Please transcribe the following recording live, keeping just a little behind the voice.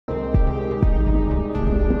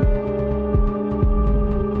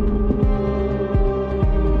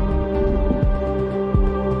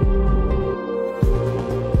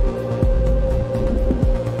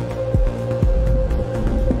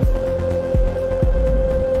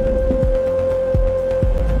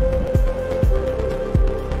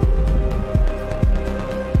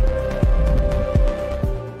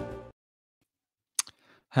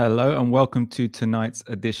Hello and welcome to tonight's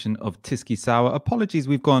edition of Tisky Sour. Apologies,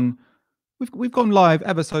 we've gone live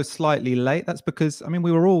ever so slightly late. That's because I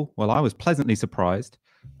was pleasantly surprised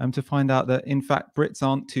to find out that in fact Brits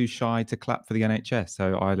aren't too shy to clap for the NHS.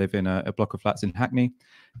 So I live in a block of flats in Hackney.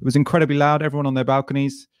 It was incredibly loud. Everyone on their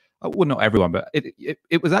balconies. Well, not everyone, but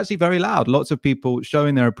it was actually very loud. Lots of people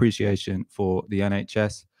showing their appreciation for the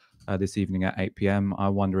NHS this evening at 8 p.m. I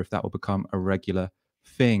wonder if that will become a regular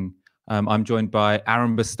thing. I'm joined by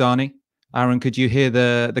Aaron Bastani. Aaron, could you hear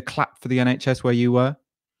the clap for the NHS where you were?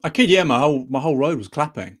 I kid, yeah, my whole road was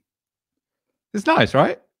clapping. It's nice,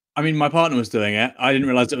 right? I mean, my partner was doing it. I didn't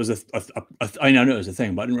realize it was I know it was a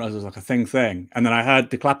thing, but I didn't realize it was like a thing. And then I heard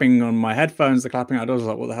the clapping on my headphones, the clapping outdoors. I was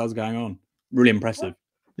like, what the hell's going on? Really impressive.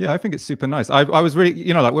 Yeah, I think it's super nice. I was really,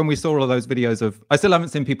 like when we saw all of those videos of, I still haven't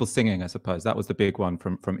seen people singing, I suppose. That was the big one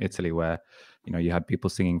from Italy where, you had people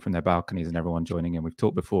singing from their balconies and everyone joining in. We've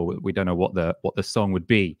talked before, we don't know what the song would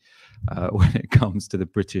be when it comes to the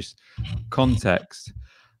British context.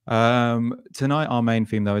 Tonight, our main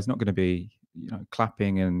theme, though, is not going to be,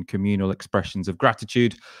 clapping and communal expressions of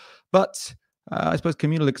gratitude, but I suppose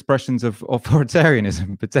communal expressions of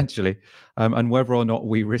authoritarianism, potentially, and whether or not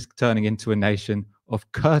we risk turning into a nation of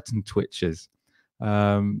curtain twitchers.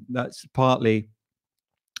 That's partly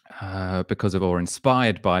because of or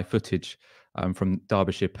inspired by footage from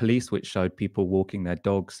Derbyshire Police, which showed people walking their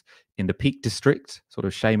dogs in the Peak District, sort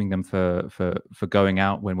of shaming them for going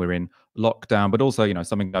out when we're in lockdown. But also,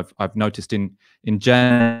 something I've noticed in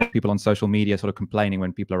general, people on social media sort of complaining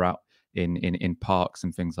when people are out in parks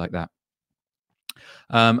and things like that.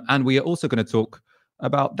 And we are also going to talk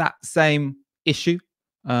about that same issue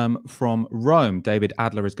from Rome. David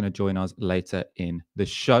Adler is going to join us later in the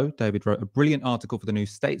show. David wrote a brilliant article for the New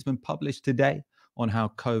Statesman published today on how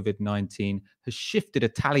COVID-19 has shifted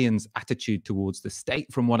Italians' attitude towards the state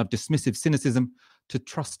from one of dismissive cynicism to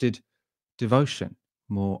trusted devotion.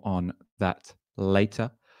 More on that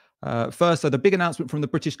later. First, so the big announcement from the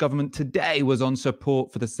British government today was on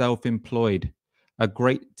support for the self-employed. A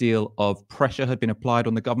great deal of pressure had been applied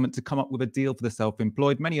on the government to come up with a deal for the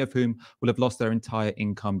self-employed, many of whom will have lost their entire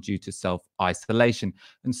income due to self-isolation.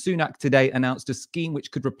 And Sunak today announced a scheme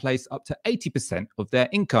which could replace up to 80% of their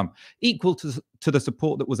income, equal to the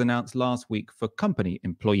support that was announced last week for company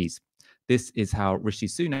employees. This is how Rishi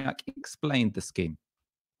Sunak explained the scheme.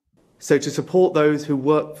 So to support those who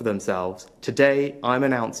work for themselves, today I'm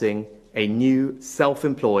announcing a new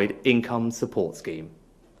self-employed income support scheme.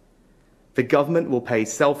 The government will pay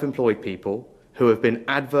self-employed people who have been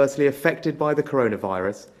adversely affected by the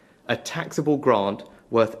coronavirus a taxable grant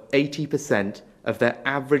worth 80% of their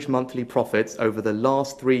average monthly profits over the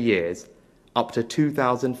last 3 years, up to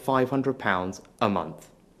 £2,500 a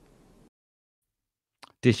month.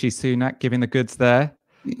 Rishi Sunak giving the goods there.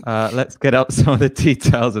 Let's get up some of the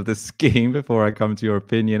details of the scheme before I come to your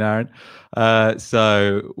opinion, Aaron.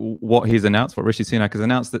 So what Rishi Sunak has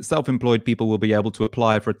announced, that self-employed people will be able to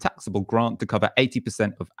apply for a taxable grant to cover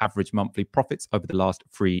 80% of average monthly profits over the last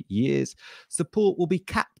 3 years. Support will be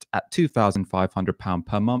capped at £2,500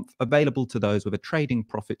 per month, available to those with a trading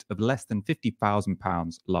profit of less than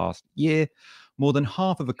 £50,000 last year. More than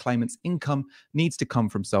half of a claimant's income needs to come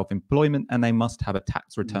from self-employment, and they must have a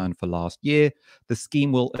tax return for last year. The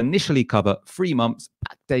scheme will initially cover 3 months,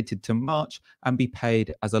 backdated to March, and be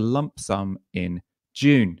paid as a lump sum in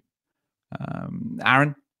June.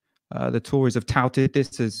 Aaron, the Tories have touted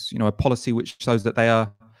this as, a policy which shows that they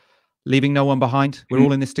are leaving no one behind. We're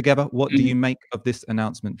all in this together. What do you make of this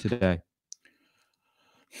announcement today?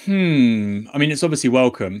 I mean, it's obviously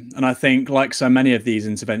welcome. And I think, like so many of these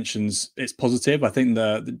interventions, it's positive. I think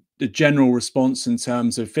the general response in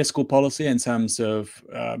terms of fiscal policy, in terms of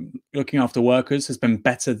looking after workers, has been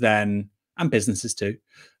better than, and businesses too,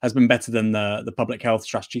 has been better than the public health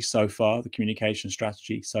strategy so far, the communication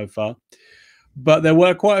strategy so far. But there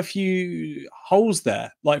were quite a few holes there.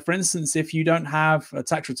 Like, for instance, if you don't have a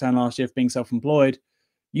tax return last year for being self-employed,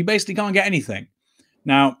 you basically can't get anything.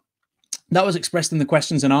 Now, that was expressed in the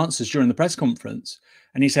questions and answers during the press conference.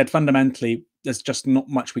 And he said, fundamentally, there's just not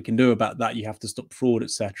much we can do about that. You have to stop fraud,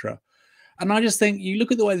 etc. And I just think, you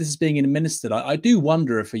look at the way this is being administered, I do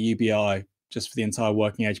wonder if a UBI just for the entire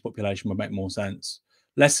working age population would make more sense.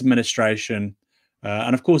 Less administration.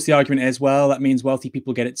 And of course, the argument is, well, that means wealthy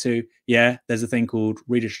people get it too. Yeah, there's a thing called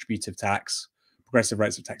redistributive tax, progressive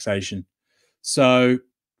rates of taxation. So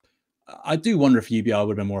I do wonder if UBI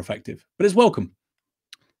would have been more effective, but it's welcome.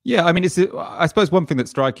 Yeah, I mean, I suppose one thing that's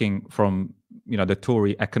striking from the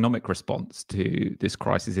Tory economic response to this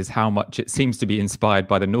crisis is how much it seems to be inspired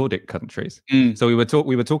by the Nordic countries. So we were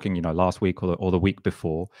talking, last week or the week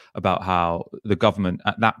before about how the government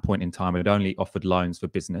at that point in time had only offered loans for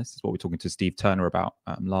business. That's what we were talking to Steve Turner about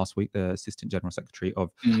last week, the Assistant General Secretary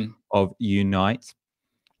of Unite.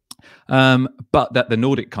 But that the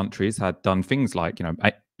Nordic countries had done things like,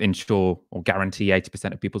 ensure or guarantee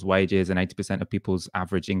 80% of people's wages and 80% of people's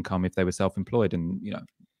average income if they were self-employed. And,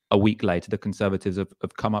 a week later, the Conservatives have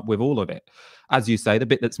come up with all of it. As you say, the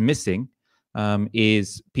bit that's missing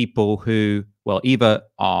is people who, either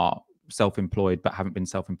are self-employed but haven't been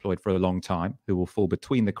self-employed for a long time, who will fall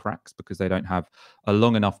between the cracks because they don't have a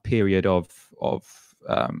long enough period of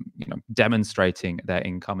demonstrating their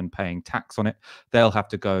income and paying tax on it. They'll have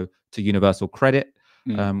to go to universal credit,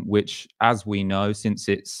 which, as we know, since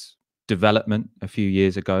its development a few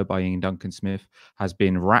years ago by Ian Duncan Smith, has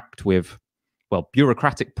been racked with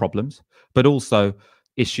bureaucratic problems, but also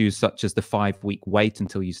issues such as the 5-week wait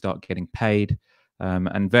until you start getting paid,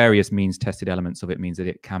 and various means-tested elements of it means that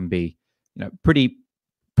it can be, pretty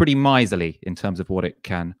miserly in terms of what it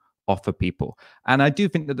can offer people. And I do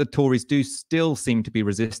think that the Tories do still seem to be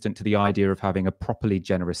resistant to the idea of having a properly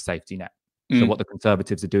generous safety net. So what the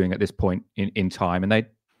Conservatives are doing at this point in time, and they,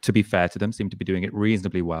 to be fair to them, seem to be doing it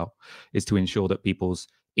reasonably well, is to ensure that people's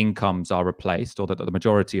incomes are replaced, or that the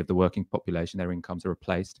majority of the working population, their incomes are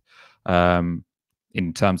replaced,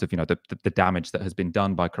 in terms of the damage that has been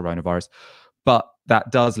done by coronavirus. But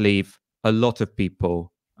that does leave a lot of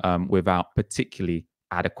people without particularly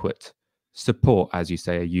adequate support. As you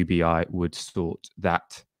say, a UBI would sort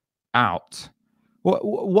that out.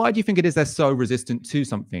 Why do you think it is they're so resistant to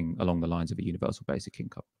something along the lines of a universal basic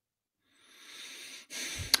income?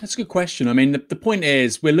 That's a good question. I mean, the point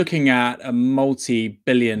is we're looking at a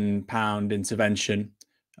multi-billion-pound intervention.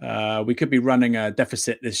 We could be running a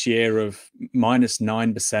deficit this year of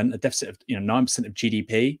 -9%, a deficit of 9% of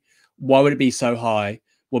GDP. Why would it be so high?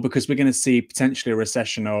 Well, because we're going to see potentially a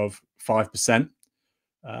recession of 5%.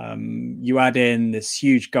 You add in this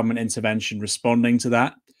huge government intervention responding to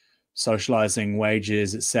that, socializing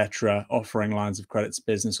wages, etc., offering lines of credit to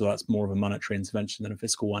business. Well, that's more of a monetary intervention than a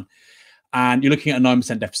fiscal one. And you're looking at a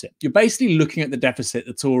 9% deficit. You're basically looking at the deficit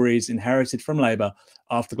the Tories inherited from Labour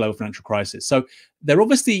after the global financial crisis. So they're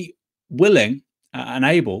obviously willing and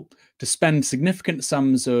able to spend significant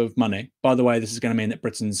sums of money. By the way, this is going to mean that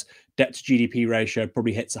Britain's debt to GDP ratio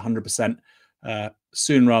probably hits 100%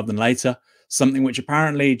 sooner rather than later, something which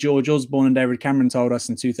apparently George Osborne and David Cameron told us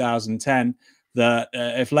in 2010, that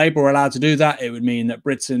if Labour were allowed to do that, it would mean that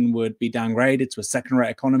Britain would be downgraded to a second-rate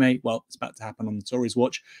economy. Well, it's about to happen on the Tories'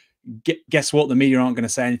 watch. Guess what? The media aren't going to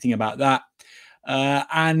say anything about that.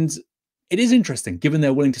 And it is interesting, given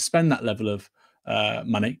they're willing to spend that level of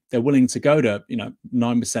money, they're willing to go to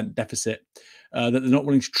 9% deficit, that they're not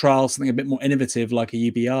willing to trial something a bit more innovative like a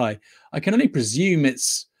UBI. I can only presume it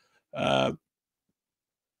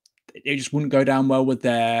just wouldn't go down well with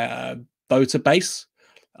their voter base.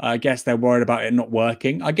 I guess they're worried about it not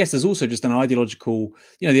working. I guess there's also just an ideological,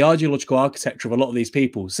 the ideological architecture of a lot of these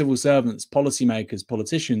people, civil servants, policymakers,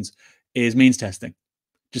 politicians, is means testing.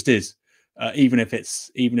 Just is, even if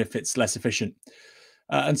it's less efficient.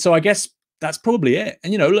 And so I guess that's probably it.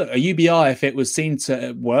 And look, a UBI, if it was seen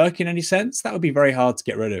to work in any sense, that would be very hard to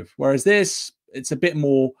get rid of. Whereas this, it's a bit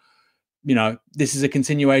more, this is a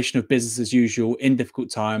continuation of business as usual in difficult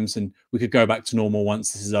times, and we could go back to normal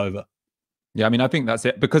once this is over. Yeah, I mean, I think that's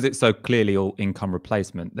it. Because it's so clearly all income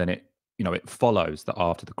replacement, then it follows that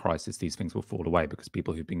after the crisis, these things will fall away, because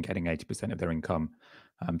people who've been getting 80% of their income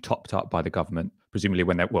topped up by the government, presumably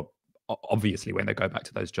obviously when they go back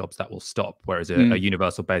to those jobs, that will stop. Whereas a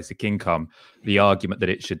universal basic income, the argument that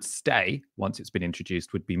it should stay once it's been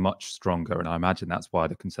introduced would be much stronger. And I imagine that's why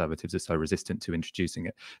the Conservatives are so resistant to introducing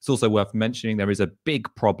it. It's also worth mentioning there is a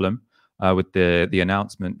big problem with the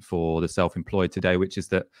announcement for the self-employed today, which is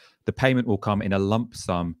that the payment will come in a lump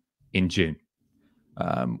sum in June,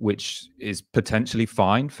 which is potentially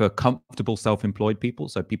fine for comfortable self-employed people,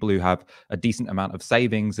 so people who have a decent amount of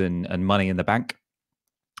savings and money in the bank.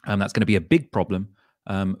 That's going to be a big problem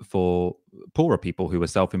for poorer people who are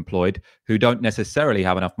self-employed, who don't necessarily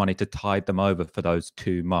have enough money to tide them over for those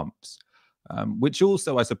 2 months, which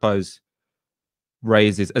also, I suppose,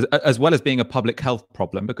 raises, as well as being a public health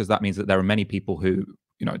problem, because that means that there are many people who,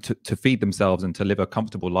 to feed themselves and to live a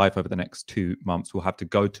comfortable life over the next 2 months will have to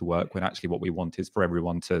go to work, when actually what we want is for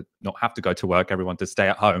everyone to not have to go to work, everyone to stay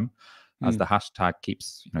at home, as the hashtag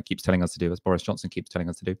keeps telling us to do, as Boris Johnson keeps telling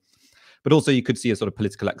us to do. But also you could see a sort of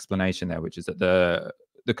political explanation there, which is that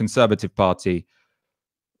the Conservative Party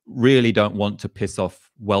really don't want to piss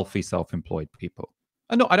off wealthy self-employed people.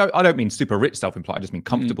 No, I don't mean super rich self-employed. I just mean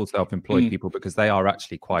comfortable self-employed people, because they are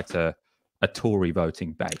actually quite a Tory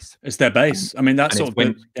voting base. It's their base. I mean, that's sort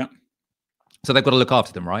of yeah. So they've got to look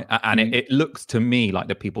after them, right? And it looks to me like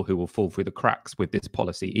the people who will fall through the cracks with this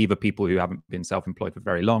policy, either people who haven't been self-employed for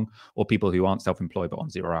very long, or people who aren't self-employed but on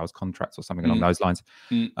 0 hours contracts or something along those lines,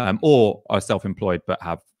 or are self-employed but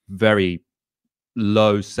have very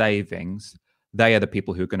low savings. They are the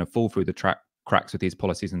people who are going to fall through the cracks with these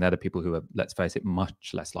policies, and they're the people who are, let's face it,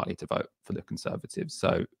 much less likely to vote for the Conservatives.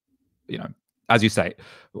 So, you know, as you say,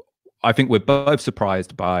 I think we're both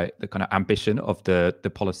surprised by the kind of ambition of the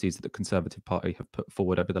policies that the Conservative Party have put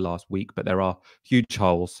forward over the last week, but there are huge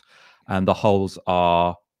holes, and the holes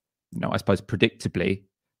are, you know, I suppose predictably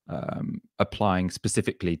applying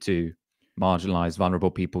specifically to marginalized, vulnerable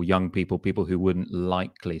people, young people, people who wouldn't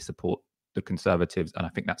likely support the Conservatives, and I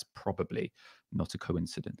think that's probably not a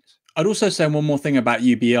coincidence. I'd also say one more thing about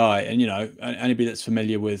UBI, and you know, anybody that's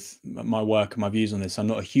familiar with my work and my views on this, I'm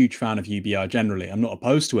not a huge fan of UBI generally. I'm not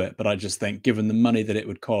opposed to it, but I just think, given the money that it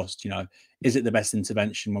would cost, you know, is it the best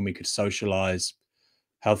intervention when we could socialize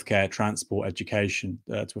healthcare, transport, education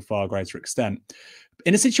to a far greater extent?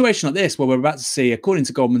 In a situation like this, where we're about to see, according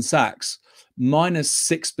to Goldman Sachs,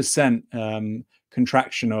 -6%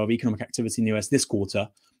 contraction of economic activity in the US this quarter,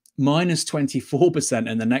 -24%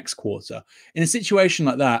 in the next quarter. In a situation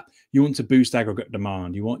like that, you want to boost aggregate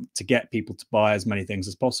demand. You want to get people to buy as many things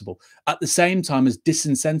as possible, at the same time as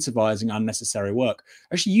disincentivizing unnecessary work.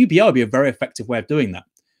 Actually, UBI would be a very effective way of doing that.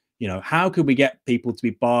 You know, how could we get people to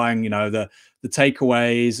be buying, you know, the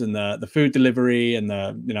takeaways and the food delivery and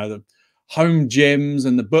the home gyms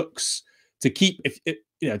and the books to keep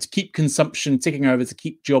to keep consumption ticking over, to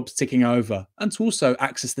keep jobs ticking over, and to also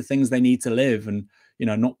access the things they need to live and, you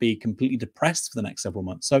know, not be completely depressed for the next several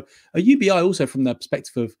months. So a UBI, also from the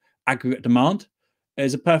perspective of aggregate demand,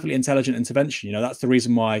 is a perfectly intelligent intervention. You know, that's the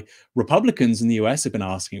reason why Republicans in the US have been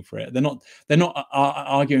asking for it. They're not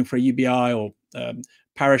arguing for a UBI or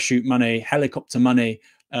parachute money, helicopter money,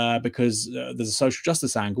 because there's a social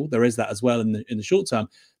justice angle. There is that as well in the short term.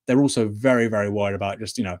 They're also very, very worried about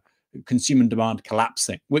just, you know, consumer demand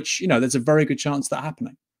collapsing, which, you know, there's a very good chance of that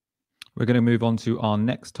happening. We're going to move on to our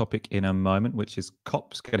next topic in a moment, which is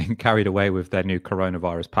cops getting carried away with their new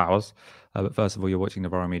coronavirus powers. But first of all, you're watching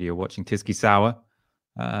Navarro Media, watching Tysky Sour.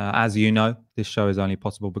 As you know, this show is only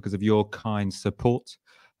possible because of your kind support.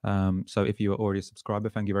 So if you are already a subscriber,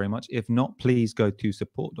 thank you very much. If not, please go to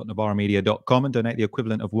support.navarromedia.com and donate the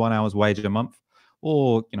equivalent of 1 hour's wage a month,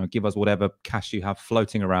 or, you know, give us whatever cash you have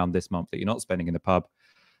floating around this month that you're not spending in the pub.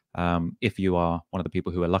 If you are one of the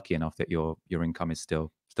people who are lucky enough that your income is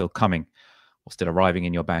still coming or still arriving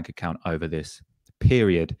in your bank account over this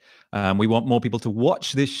period. We want more people to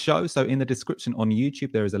watch this show. So in the description on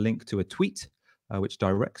YouTube, there is a link to a tweet which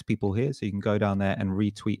directs people here. So you can go down there and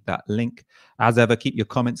retweet that link. As ever, keep your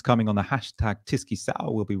comments coming on the hashtag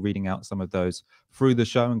TyskySour. We'll be reading out some of those through the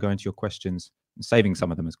show and going to your questions, and saving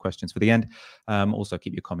some of them as questions for the end. Also,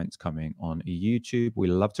 keep your comments coming on YouTube. We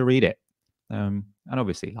love to read it. And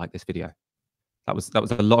obviously, like this video. That was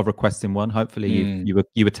a lot of requests in one. Hopefully you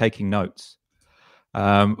were taking notes.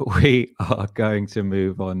 We are going to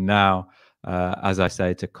move on now, as I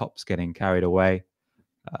say, to cops getting carried away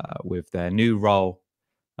with their new role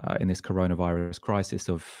in this coronavirus crisis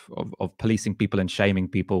of policing people and shaming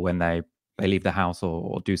people when they leave the house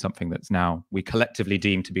or do something that's now we collectively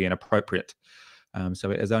deem to be inappropriate.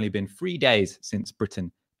 So it has only been 3 days since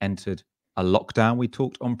Britain entered a lockdown. We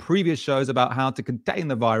talked on previous shows about how to contain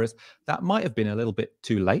the virus. That might have been a little bit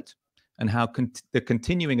too late, and how the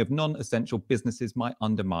continuing of non-essential businesses might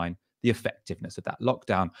undermine the effectiveness of that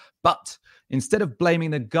lockdown. But instead of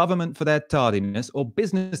blaming the government for their tardiness or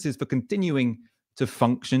businesses for continuing to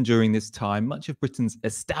function during this time, much of Britain's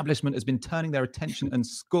establishment has been turning their attention and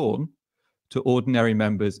scorn to ordinary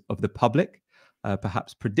members of the public.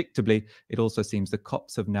 Perhaps predictably, it also seems the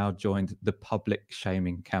cops have now joined the public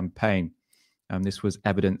shaming campaign. This was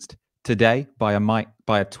evidenced today by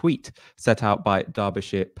a tweet set out by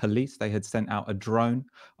Derbyshire Police. They had sent out a drone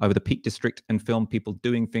over the Peak District and filmed people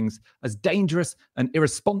doing things as dangerous and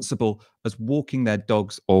irresponsible as walking their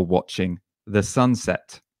dogs or watching the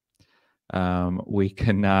sunset. We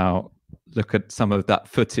can now look at some of that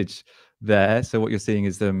footage there. So what you're seeing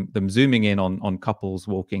is them zooming in on couples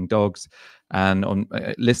walking dogs, and on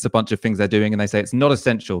lists a bunch of things they're doing, and they say it's not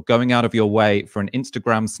essential. Going out of your way for an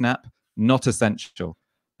Instagram snap, not essential.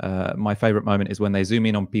 My favorite moment is when they zoom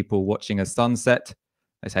in on people watching a sunset.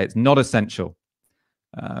 They say it's not essential.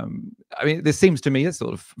 I mean, this seems to me a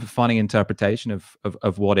sort of funny interpretation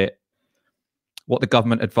of what the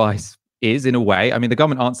government advice is, in a way. I mean, the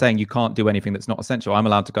government aren't saying you can't do anything that's not essential. I'm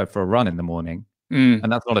allowed to go for a run in the morning.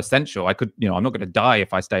 and that's not essential. I could, I'm not going to die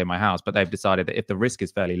if I stay in my house, but they've decided that if the risk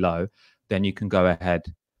is fairly low, then you can go ahead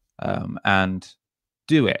and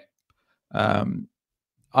do it.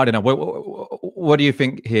 I don't know. What do you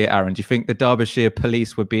think here, Aaron? Do you think the Derbyshire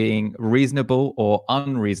police were being reasonable or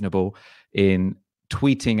unreasonable in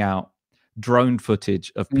tweeting out drone footage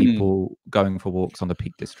of people going for walks on the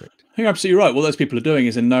Peak District? I think you're absolutely right. What those people are doing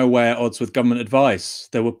is in no way at odds with government advice.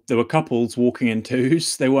 There were couples walking in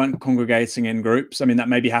twos. They weren't congregating in groups. I mean, that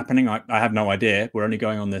may be happening. I have no idea. We're only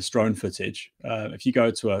going on this drone footage. If you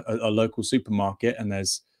go to a local supermarket and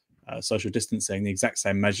there's social distancing, the exact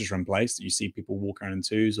same measures are in place. That you see people walk around in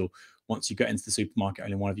twos, or once you get into the supermarket,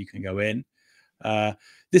 only one of you can go in.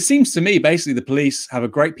 This seems to me, basically, the police have a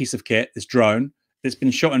great piece of kit, this drone. It's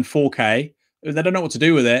been shot in 4K. They don't know what to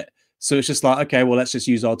do with it. So it's just like, okay, well, let's just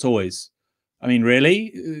use our toys. I mean,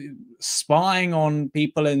 really? Spying on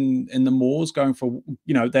people in the malls, going for,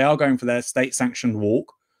 they are going for their state-sanctioned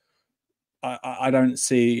walk. I don't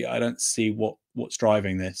see what's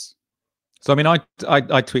driving this. So, I mean, I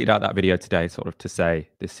tweeted out that video today sort of to say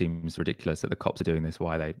this seems ridiculous that the cops are doing this.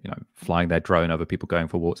 Why they, flying their drone over people going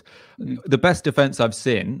for walks. The best defense I've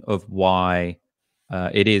seen of why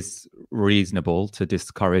it is reasonable to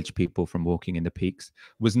discourage people from walking in the peaks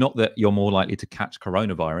was not that you're more likely to catch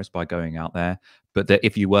coronavirus by going out there, but that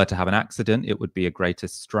if you were to have an accident, it would be a greater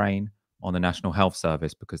strain on the National Health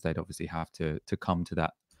Service, because they'd obviously have to come to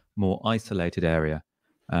that more isolated area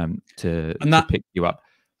to pick you up.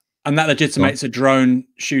 And that legitimates a drone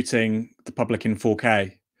shooting the public in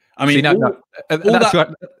 4K. I mean, all that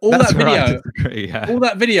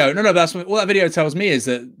video tells me is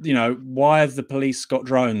that, why have the police got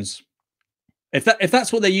drones? If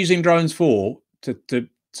that's what they're using drones for, to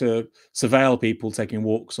surveil people taking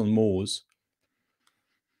walks on moors,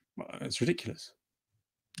 it's ridiculous.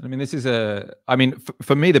 I mean, this is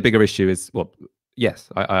for me, the bigger issue is, well, yes,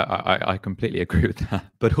 I completely agree with that,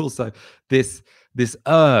 but also this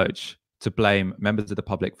urge to blame members of the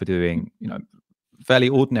public for doing, fairly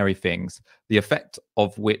ordinary things, the effect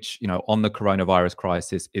of which, on the coronavirus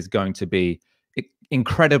crisis is going to be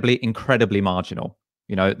incredibly marginal.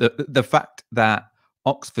 The fact that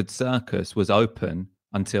Oxford Circus was open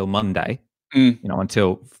until Monday,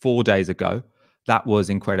 until 4 days ago, that was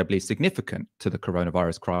incredibly significant to the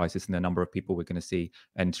coronavirus crisis and the number of people we're going to see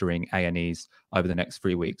entering A&Es over the next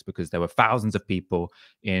 3 weeks, because there were thousands of people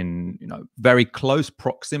in, very close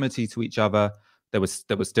proximity to each other. There was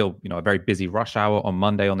still, a very busy rush hour on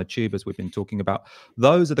Monday on the tube, as we've been talking about.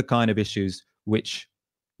 Those are the kind of issues which,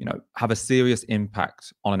 have a serious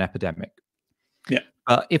impact on an epidemic. Yeah.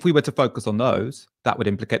 If we were to focus on those, that would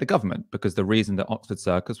implicate the government, because the reason that Oxford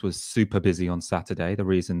Circus was super busy on Saturday, the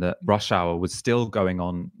reason that rush hour was still going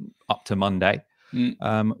on up to Monday,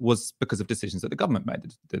 was because of decisions that the government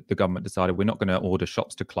made. The government decided we're not going to order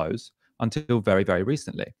shops to close until very, very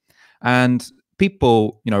recently. And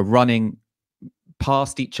people, running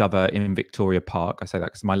past each other in Victoria Park, I say that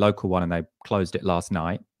because it's my local one and they closed it last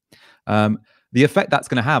night. The effect that's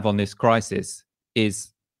going to have on this crisis is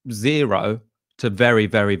zero to very,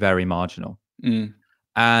 very, very marginal.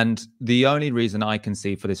 And the only reason I can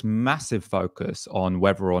see for this massive focus on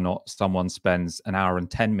whether or not someone spends an hour and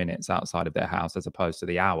 10 minutes outside of their house as opposed to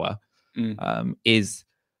the hour is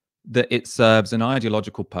that it serves an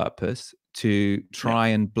ideological purpose to try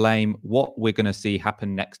and blame what we're going to see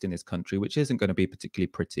happen next in this country, which isn't going to be particularly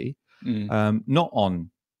pretty, not on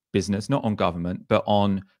business, not on government, but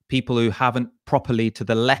on people who haven't properly to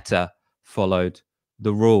the letter followed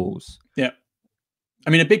the rules. Yeah. I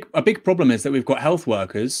mean, a big problem is that we've got health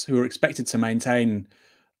workers who are expected to maintain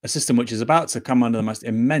a system which is about to come under the most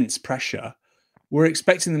immense pressure. We're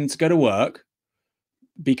expecting them to go to work,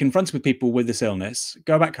 be confronted with people with this illness,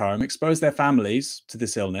 go back home, expose their families to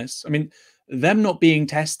this illness. I mean, them not being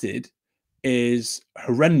tested is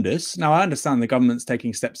horrendous. Now, I understand the government's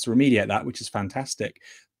taking steps to remediate that, which is fantastic.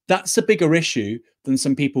 That's a bigger issue than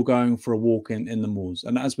some people going for a walk in the malls.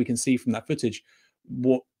 And as we can see from that footage,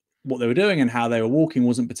 what they were doing and how they were walking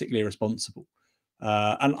wasn't particularly responsible.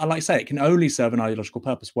 And like I say, it can only serve an ideological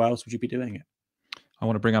purpose. Why else would you be doing it? I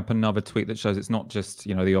want to bring up another tweet that shows it's not just,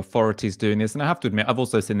 the authorities doing this. And I have to admit, I've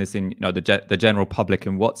also seen this in, the general public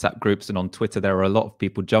in WhatsApp groups and on Twitter. There are a lot of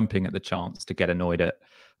people jumping at the chance to get annoyed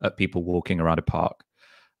at people walking around a park,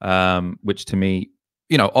 which to me,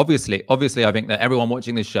 obviously, I think that everyone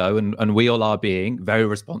watching this show and we all are being very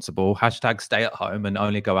responsible. # stay at home and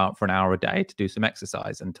only go out for an hour a day to do some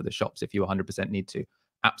exercise and to the shops if you 100% need to.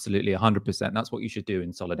 Absolutely 100%. That's what you should do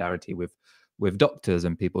in solidarity with doctors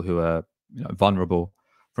and people who are vulnerable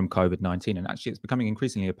from COVID-19. And actually, it's becoming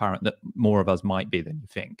increasingly apparent that more of us might be than you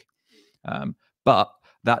think. But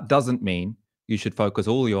that doesn't mean you should focus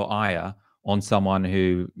all your ire on someone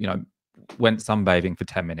who, went sunbathing for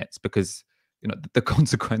 10 minutes, because, the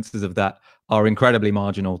consequences of that are incredibly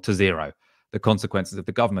marginal to zero. The consequences of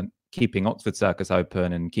the government keeping Oxford Circus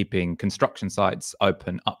open and keeping construction sites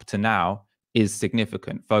open up to now is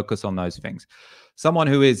significant. Focus on those things. Someone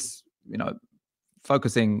who is,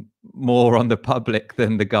 focusing more on the public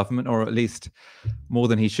than the government, or at least more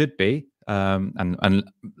than he should be, and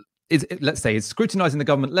let's say is scrutinizing the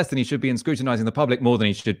government less than he should be and scrutinizing the public more than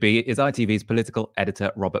he should be, is ITV's political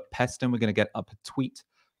editor Robert Peston. We're going to get up a tweet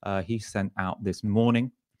he sent out this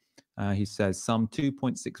morning. He says, some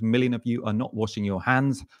 2.6 million of you are not washing your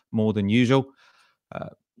hands more than usual.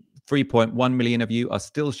 3.1 million of you are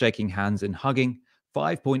still shaking hands and hugging.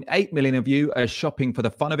 5.8 million of you are shopping for the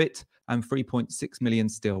fun of it, and 3.6 million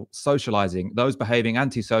still socializing. Those behaving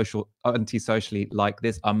antisocially like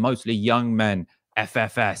this are mostly young men,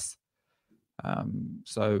 FFS.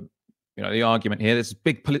 So, the argument here, this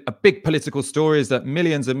a big political story, is that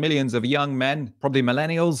millions and millions of young men, probably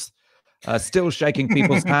millennials, still shaking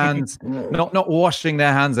people's hands, not washing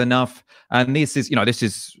their hands enough. And this is,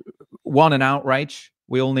 an outrage.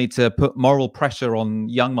 We all need to put moral pressure on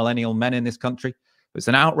young millennial men in this country. It's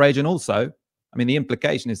an outrage. And also, the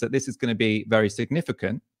implication is that this is going to be very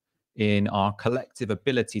significant in our collective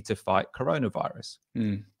ability to fight coronavirus.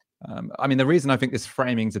 The reason I think this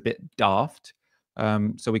framing is a bit daft,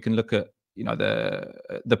 so we can look at,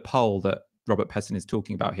 the poll that Robert Peston is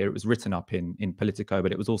talking about here. It was written up in Politico,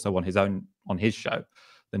 but it was also on his show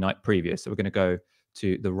the night previous. So we're going to go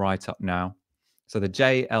to the write-up now. So the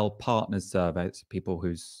JL Partners survey, it's people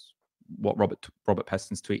what Robert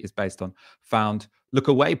Peston's tweet is based on, found, look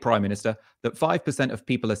away, Prime Minister, that 5% of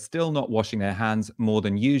people are still not washing their hands more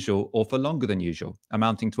than usual or for longer than usual,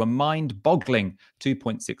 amounting to a mind-boggling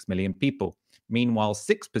 2.6 million people. Meanwhile,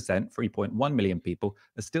 6%, 3.1 million people,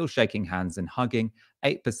 are still shaking hands and hugging,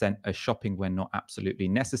 8% are shopping when not absolutely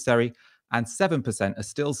necessary, and 7% are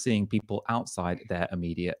still seeing people outside their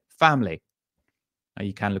immediate family. Now,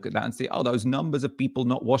 you can look at that and see, those numbers of people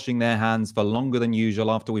not washing their hands for longer than usual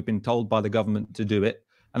after we've been told by the government to do it.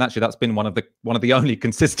 And actually, that's been one of the only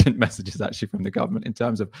consistent messages actually from the government in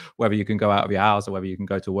terms of whether you can go out of your house or whether you can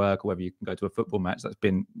go to work or whether you can go to a football match. That's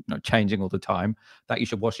been changing all the time. That you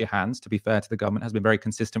should wash your hands, to be fair to the government, has been very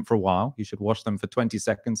consistent for a while. You should wash them for 20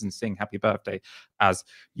 seconds and sing happy birthday as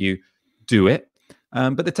you do it.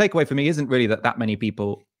 But the takeaway for me isn't really that many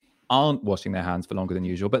people aren't washing their hands for longer than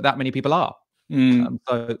usual, but that many people are.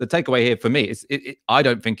 So the takeaway here for me is I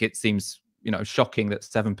don't think it seems shocking that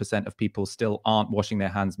 7% of people still aren't washing their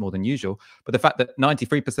hands more than usual, but the fact that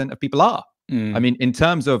 93% of people are. In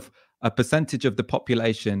terms of a percentage of the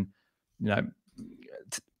population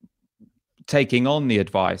taking on the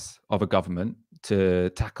advice of a government to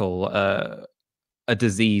tackle a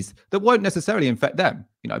disease that won't necessarily infect them.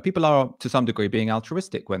 People are to some degree being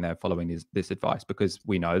altruistic when they're following this advice, because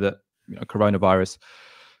we know that coronavirus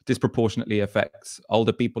disproportionately affects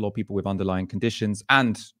older people or people with underlying conditions,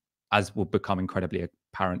 and, as will become incredibly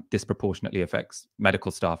apparent, disproportionately affects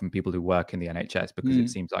medical staff and people who work in the NHS, because it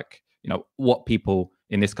seems like what people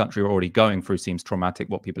in this country are already going through seems traumatic.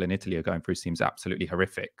 What people in Italy are going through seems absolutely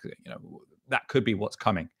horrific. That could be what's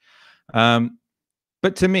coming.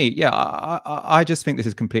 But to me, I just think this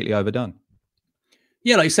is completely overdone.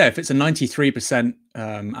 Yeah, like you say, if it's a 93%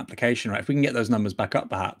 application rate, if we can get those numbers back up,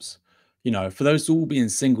 perhaps, for those to all be in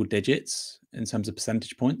single digits in terms of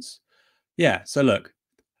percentage points. Yeah, so look,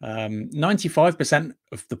 95%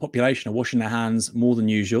 of the population are washing their hands more than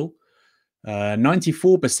usual.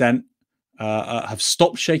 94% have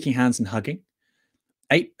stopped shaking hands and hugging.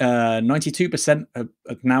 92%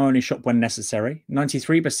 now only shop when necessary.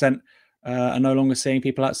 93% are no longer seeing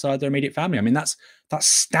people outside their immediate family. That's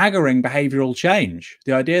staggering behavioral change.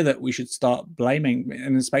 The idea that we should start blaming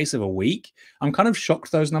in the space of a week, I'm kind of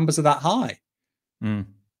shocked those numbers are that high.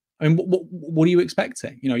 What are you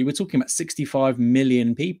expecting? You were talking about 65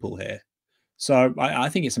 million people here. So I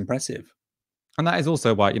think it's impressive. And that is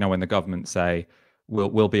also why, when the government say,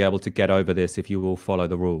 we'll be able to get over this if you will follow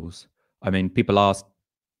the rules.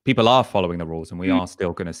 People are following the rules, and we are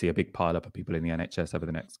still going to see a big pile up of people in the NHS over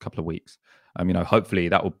the next couple of weeks. Hopefully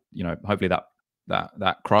that will, hopefully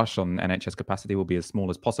that crush on NHS capacity will be as small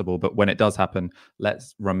as possible. But when it does happen,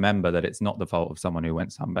 let's remember that it's not the fault of someone who went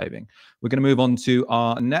sunbathing. We're going to move on to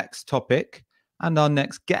our next topic and our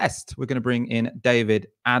next guest. We're going to bring in David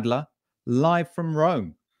Adler, live from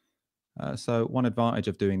Rome. So one advantage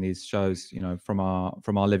of doing these shows, from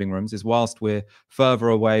our living rooms, is whilst we're further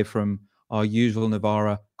away from our usual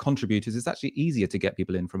Novara contributors, it's actually easier to get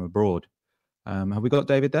people in from abroad. Have we got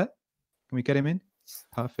David there? Can we get him in?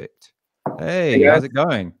 Perfect. Hey, how's it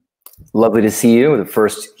going? Lovely to see you. The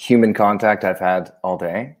first human contact I've had all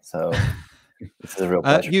day. So this is a real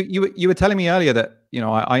pleasure. You were telling me earlier that, you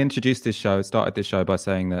know, I introduced this show, started this show by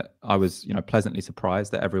saying that I was, you know, pleasantly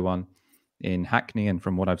surprised that everyone in Hackney and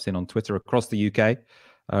from what I've seen on Twitter across the UK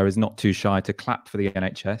is not too shy to clap for the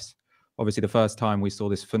NHS. Obviously, the first time we saw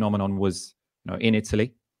this phenomenon was, you know, in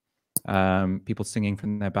Italy, people singing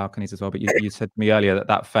from their balconies as well. But you said to me earlier that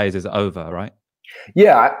that phase is over, right?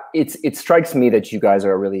 Yeah, it strikes me that you guys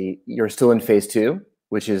are you're still in phase 2,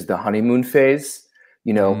 which is the honeymoon phase.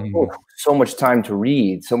 You know, so much time to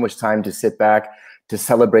read, so much time to sit back, to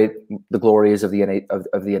celebrate the glories of the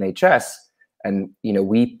NHS. And, you know,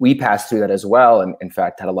 we passed through that as well. And in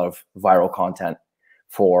fact, had a lot of viral content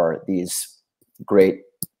for these great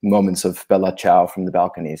moments of Bella Ciao from the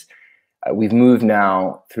balconies. We've moved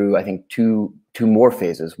now through, I think, two more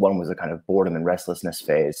phases. One was a kind of boredom and restlessness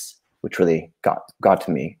phase, which really got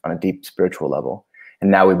to me on a deep spiritual level. And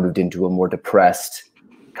now we've moved into a more depressed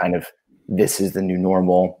kind of, this is the new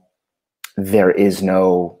normal. There is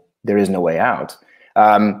no way out.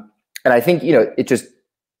 And I think, you know, it just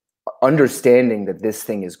understanding that this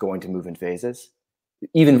thing is going to move in phases,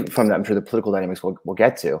 even from that, I'm sure the political dynamics we'll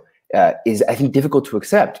get to, is, I think, difficult to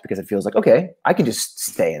accept, because it feels like, okay, I can just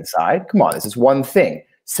stay inside. Come on, this is one thing.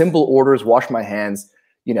 Simple orders, wash my hands,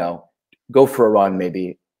 you know, go for a run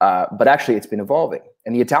maybe. But actually, it's been evolving,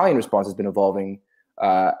 and the Italian response has been evolving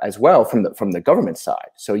as well from the government side.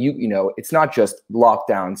 So you know, it's not just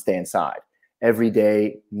lockdown, stay inside. Every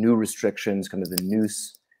day, new restrictions, kind of the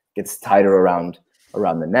noose gets tighter around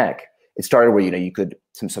the neck. It started where, you know, you could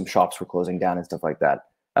some shops were closing down and stuff like that,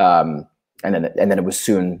 and then it was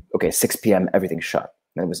soon, okay, 6 p.m. everything's shut.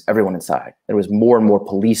 And it was everyone inside. There was more and more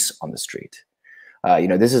police on the street. You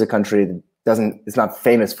know, this is a country that it's not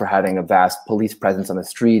famous for having a vast police presence on the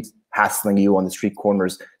streets, hassling you on the street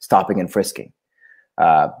corners, stopping and frisking.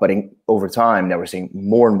 But over time, now we're seeing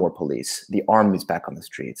more and more police. The army's back on the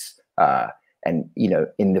streets. And, you know,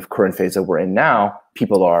 in the current phase that we're in now,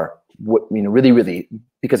 people are, you know, really, really,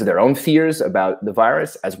 because of their own fears about the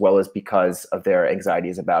virus, as well as because of their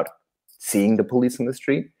anxieties about seeing the police on the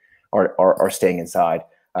street, are staying inside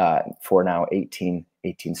for now 18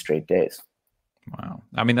 straight days. Wow.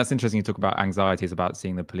 I mean, that's interesting. You talk about anxieties about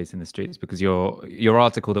seeing the police in the streets, because your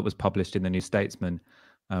article that was published in the New Statesman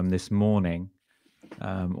this morning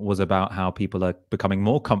was about how people are becoming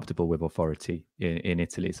more comfortable with authority in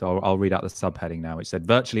Italy. So I'll read out the subheading now, which said,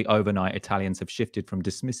 virtually overnight, Italians have shifted from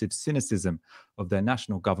dismissive cynicism of their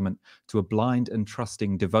national government to a blind and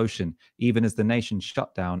trusting devotion, even as the nation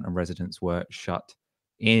shut down and residents were shut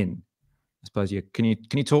in. I suppose can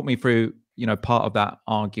you talk me through, you know, part of that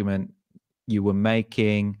argument you were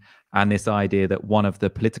making, and this idea that one of the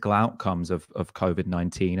political outcomes of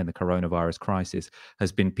COVID-19 and the coronavirus crisis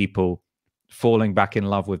has been people falling back in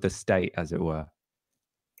love with the state, as it were?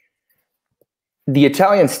 The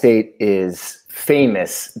Italian state is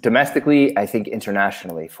famous domestically, I think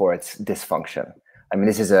internationally, for its dysfunction. I mean,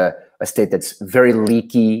 this is a state that's very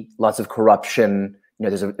leaky, lots of corruption. You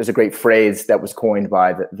know, there's a great phrase that was coined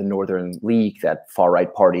by the Northern League, that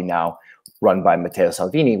far-right party now run by Matteo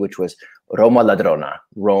Salvini, which was Roma ladrona,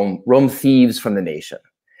 Rome thieves from the nation.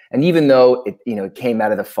 And even though it came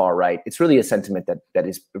out of the far right, it's really a sentiment that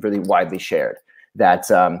is really widely shared, that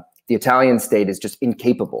the Italian state is just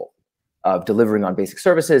incapable of delivering on basic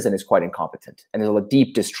services and is quite incompetent. And there's a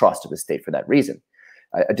deep distrust of the state for that reason.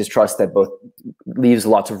 A distrust that both leaves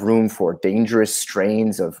lots of room for dangerous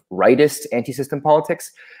strains of rightist anti-system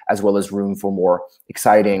politics, as well as room for more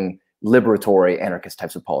exciting, liberatory, anarchist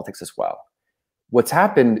types of politics as well. What's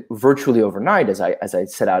happened virtually overnight, as I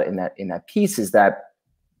set out in that piece, is that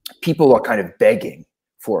people are kind of begging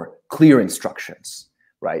for clear instructions,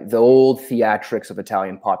 right? The old theatrics of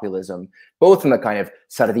Italian populism, both on the kind of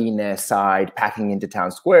Sardine side, packing into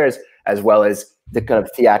town squares, as well as the kind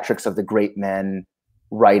of theatrics of the great men,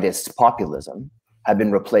 rightist populism, have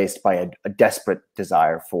been replaced by a desperate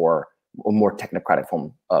desire for a more technocratic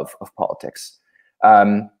form of politics.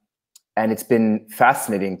 And it's been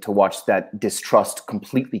fascinating to watch that distrust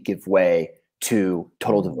completely give way to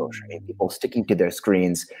total devotion. I mean, people sticking to their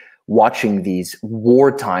screens, watching these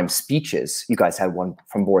wartime speeches. You guys had one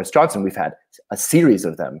from Boris Johnson. We've had a series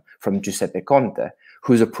of them from Giuseppe Conte,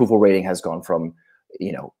 whose approval rating has gone from,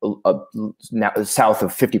 now south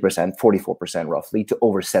of 50%, 44% roughly, to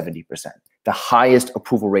over 70%, the highest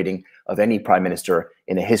approval rating of any prime minister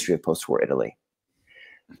in the history of post-war Italy.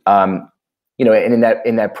 And in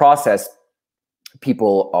that process,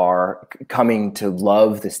 people are coming to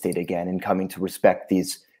love the state again and coming to respect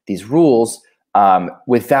these rules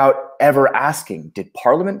without ever asking, did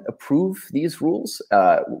Parliament approve these rules?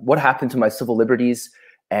 What happened to my civil liberties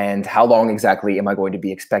And how long exactly am I going to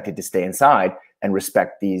be expected to stay inside and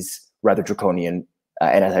respect these rather draconian,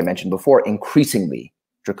 and as I mentioned before, increasingly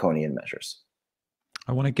draconian measures?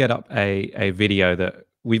 I want to get up a video that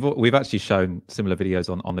we've actually shown similar videos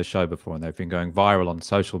on the show before, and they've been going viral on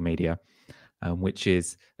social media, which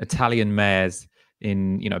is Italian mayors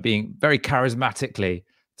being very charismatically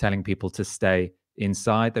telling people to stay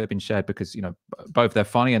inside. They've been shared because both they're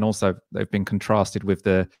funny and also they've been contrasted with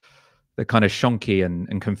the kind of shonky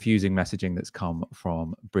and confusing messaging that's come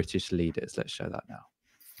from British leaders. Let's show that now.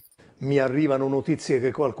 Mi arrivano notizie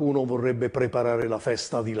che qualcuno vorrebbe preparare la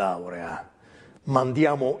festa di laurea.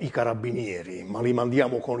 Mandiamo i carabinieri, ma li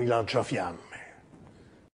mandiamo con i lanciafiamme.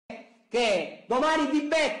 Che domani vi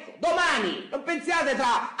becco, domani, non pensiate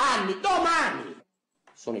tra anni, domani.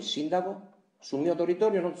 Sono il sindaco, sul mio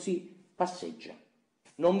territorio non si passeggia.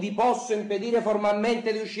 Non vi posso impedire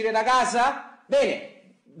formalmente di uscire da casa?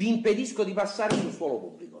 Bene, vi impedisco di passare sul suolo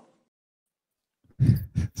pubblico.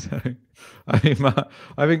 So, I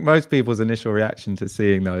think most people's initial reaction to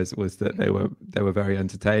seeing those was that they were very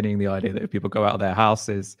entertaining. The idea that if people go out of their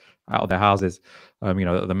houses,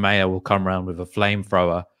 the mayor will come around with a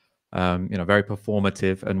flamethrower, very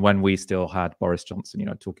performative. And when we still had Boris Johnson,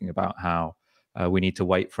 talking about how we need to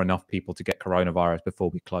wait for enough people to get coronavirus before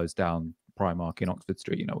we close down Primark in Oxford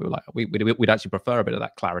Street, we were like, we'd actually prefer a bit of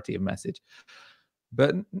that clarity of message.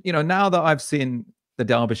 But now that I've seen the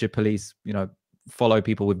Derbyshire police, follow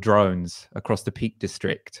people with drones across the Peak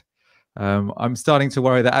District, I'm starting to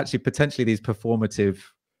worry that actually potentially these performative,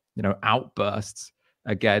 outbursts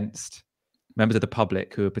against members of the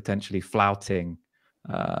public who are potentially flouting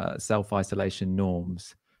self-isolation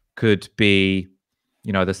norms could be,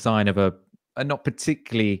 the sign of a not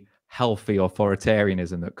particularly healthy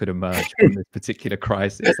authoritarianism that could emerge from this particular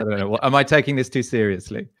crisis. I don't know. Am I taking this too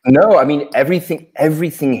seriously? No, I mean,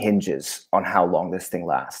 everything hinges on how long this thing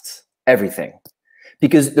lasts. Everything.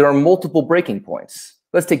 Because there are multiple breaking points.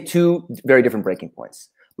 Let's take two very different breaking points.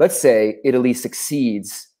 Let's say Italy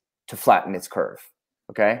succeeds to flatten its curve,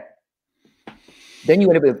 okay? Then you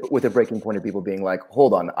end up with a breaking point of people being like,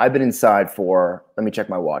 hold on, I've been inside for, let me check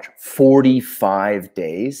my watch, 45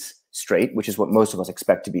 days straight, which is what most of us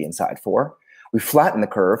expect to be inside for. We flatten the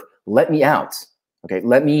curve, let me out. Okay,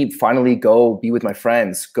 let me finally go be with my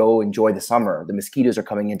friends, go enjoy the summer. The mosquitoes are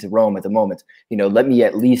coming into Rome at the moment. Let me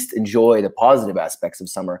at least enjoy the positive aspects of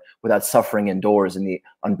summer without suffering indoors in the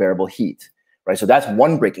unbearable heat, right? So that's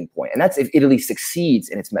one breaking point. And that's if Italy succeeds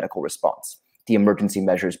in its medical response. The emergency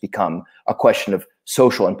measures become a question of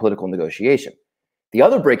social and political negotiation. The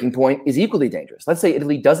other breaking point is equally dangerous. Let's say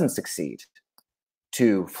Italy doesn't succeed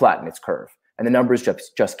to flatten its curve and the numbers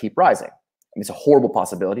just keep rising. I mean, it's a horrible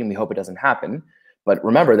possibility and we hope it doesn't happen. But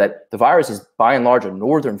remember that the virus is by and large a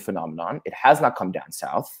northern phenomenon. It has not come down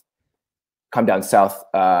south. To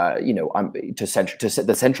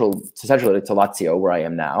central to Lazio, where I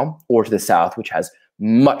am now, or to the south, which has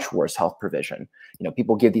much worse health provision.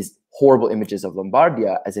 People give these horrible images of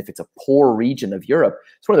Lombardia as if it's a poor region of Europe.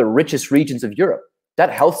 It's one of the richest regions of Europe.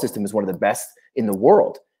 That health system is one of the best in the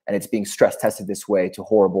world, and it's being stress tested this way to a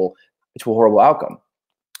horrible outcome.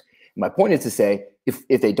 My point is to say,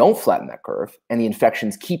 if they don't flatten that curve and the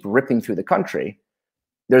infections keep ripping through the country,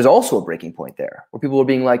 there's also a breaking point there where people are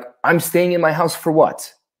being like, I'm staying in my house for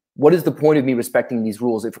what? What is the point of me respecting these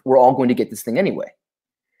rules if we're all going to get this thing anyway?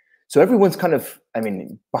 So everyone's kind of,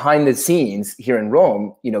 behind the scenes here in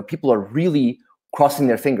Rome, people are really crossing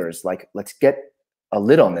their fingers, like, let's get a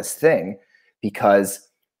lid on this thing, because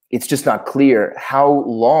it's just not clear how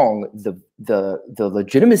long the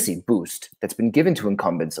legitimacy boost that's been given to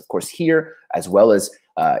incumbents, of course, here, as well as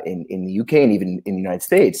in the UK and even in the United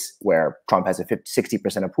States, where Trump has a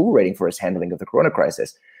 60% approval rating for his handling of the corona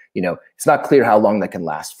crisis. It's not clear how long that can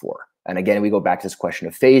last for. And again, we go back to this question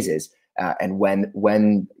of phases. And when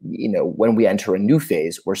we enter a new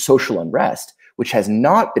phase where social unrest, which has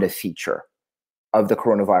not been a feature of the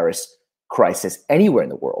coronavirus crisis anywhere in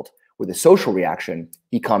the world, where the social reaction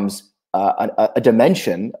becomes a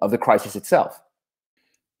dimension of the crisis itself.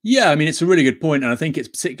 Yeah, it's a really good point. And I think it's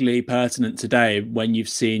particularly pertinent today when you've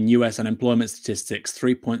seen US unemployment statistics.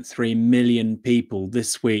 3.3 million people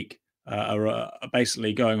this week are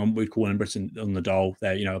basically going on, we'd call in Britain, on the dole.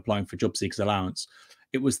 They're, applying for job seekers allowance.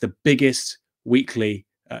 It was the biggest weekly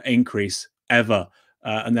increase ever.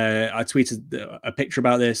 And I tweeted a picture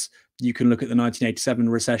about this. You can look at the 1987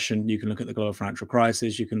 recession. You can look at the global financial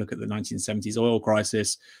crisis. You can look at the 1970s oil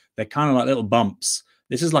crisis. They're kind of like little bumps.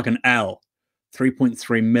 This is like an L,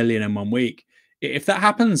 3.3 million in 1 week. If that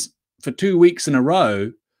happens for 2 weeks in a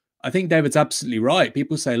row, I think David's absolutely right.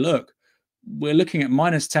 People say, look, we're looking at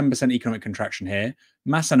minus 10% economic contraction here,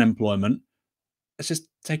 mass unemployment. let's just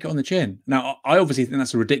take it on the chin. Now, I obviously think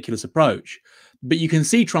that's a ridiculous approach, but you can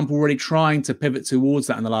see Trump already trying to pivot towards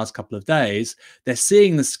that in the last couple of days. They're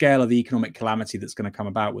seeing the scale of the economic calamity that's going to come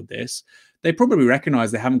about with this. They probably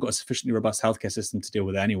recognize they haven't got a sufficiently robust healthcare system to deal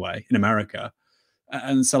with it anyway in America.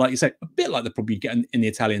 And so, like you say, a bit like the problem you get in the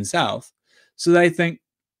Italian South. So they think,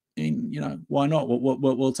 you know, why not?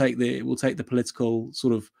 We'll take the political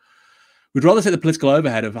sort of. We'd rather take the political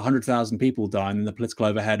overhead of 100,000 people dying than the political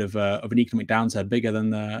overhead of an economic downturn bigger than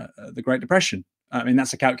the Great Depression. I mean,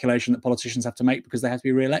 that's a calculation that politicians have to make because they have to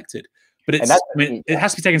be re-elected. But it's, it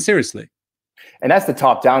has to be taken seriously. And that's the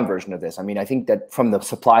top-down version of this. I mean, I think that from the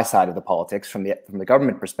supply side of the politics, from the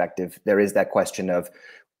government perspective, there is that question of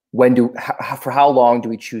for how long do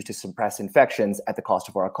we choose to suppress infections at the cost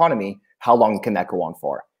of our economy? How long can that go on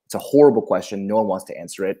for? It's a horrible question. No one wants to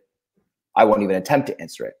answer it. I won't even attempt to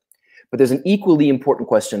answer it. But there's an equally important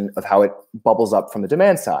question of how it bubbles up from the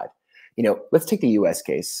demand side. You know, let's take the US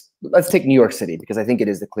case. Let's take New York City, because I think it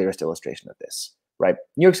is the clearest illustration of this, right?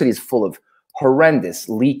 New York City is full of horrendous,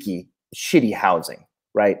 leaky, shitty housing,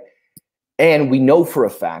 right? And we know for a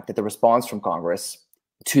fact that the response from Congress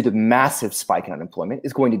to the massive spike in unemployment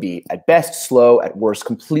is going to be, at best, slow, at worst,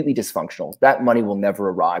 completely dysfunctional. That money will never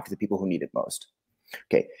arrive to the people who need it most.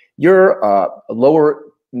 Okay, you're a lower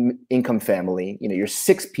income family, you know, you're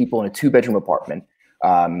 6 people in a 2-bedroom apartment.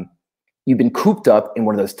 You've been cooped up in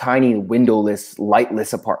one of those tiny windowless,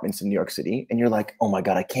 lightless apartments in New York City. And you're like, oh my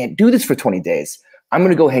God, I can't do this for 20 days. I'm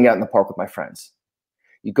going to go hang out in the park with my friends.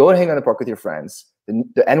 You go and hang out in the park with your friends.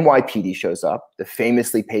 The NYPD shows up, the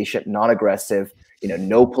famously patient, non-aggressive, you know,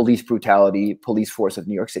 no police brutality police force of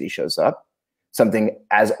New York City shows up. Something,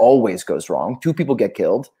 as always, goes wrong. 2 people get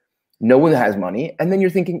killed. No one has money. And then you're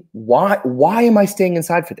thinking, why am I staying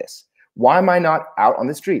inside for this? Why am I not out on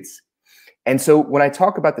the streets? And so when I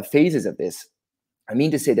talk about the phases of this, I mean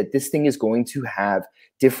to say that this thing is going to have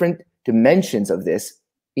different dimensions of this,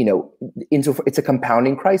 you know, it's a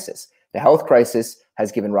compounding crisis. The health crisis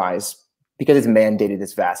has given rise, because it's mandated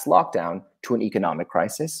this vast lockdown, to an economic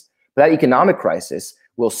crisis. But that economic crisis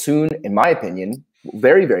will soon, in my opinion,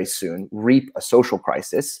 very, very soon, reap a social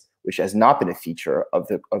crisis, which has not been a feature of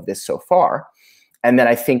this so far. And then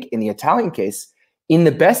I think in the Italian case, in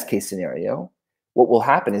the best case scenario, what will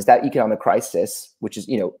happen is that economic crisis, which is,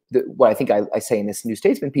 you know, what I think I say in this New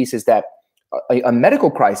Statesman piece is that a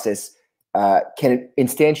medical crisis can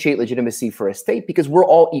instantiate legitimacy for a state because we're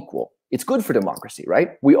all equal. It's good for democracy, right?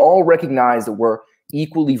 We all recognize that we're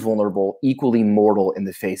equally vulnerable, equally mortal in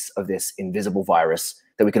the face of this invisible virus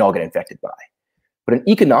that we can all get infected by. But an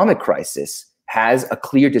economic crisis has a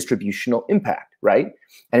clear distributional impact, right?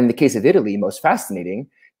 And in the case of Italy, most fascinating,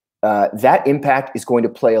 that impact is going to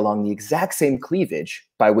play along the exact same cleavage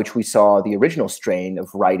by which we saw the original strain of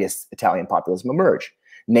rightist Italian populism emerge.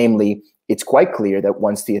 Namely, it's quite clear that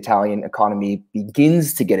once the Italian economy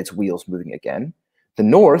begins to get its wheels moving again, the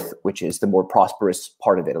North, which is the more prosperous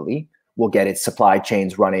part of Italy, will get its supply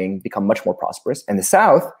chains running, become much more prosperous. And the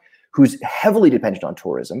South, who's heavily dependent on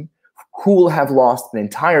tourism, who will have lost an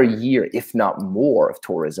entire year, if not more, of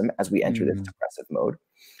tourism as we enter this depressive mode,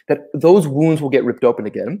 that those wounds will get ripped open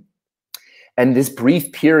again. And this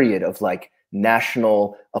brief period of like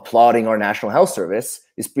national applauding our national health service,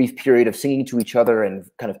 this brief period of singing to each other and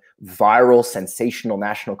kind of viral, sensational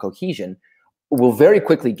national cohesion will very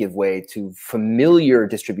quickly give way to familiar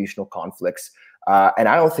distributional conflicts. And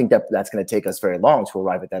I don't think that that's going to take us very long to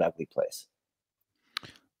arrive at that ugly place.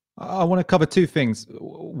 I want to cover 2 things.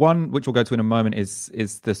 One, which we'll go to in a moment, is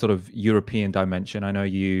the sort of European dimension. I know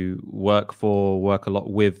you work a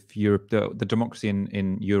lot with Europe, the democracy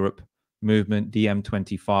in Europe movement,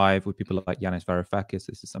 DiEM25, with people like Yanis Varoufakis.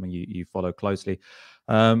 This is something you follow closely.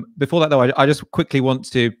 Before that, though, I just quickly want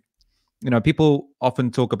to, you know, people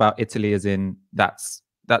often talk about Italy as in that's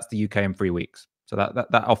the UK in 3 weeks. So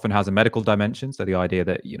that often has a medical dimension. So the idea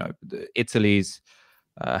that, you know, Italy's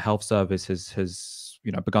health service has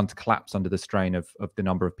you know, begun to collapse under the strain of the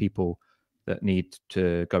number of people that need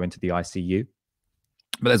to go into the ICU.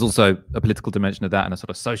 But there's also a political dimension of that and a sort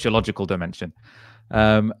of sociological dimension.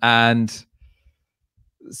 And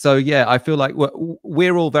so, yeah, I feel like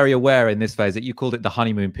we're all very aware in this phase that you called it the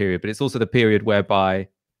honeymoon period, but it's also the period whereby,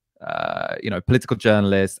 you know, political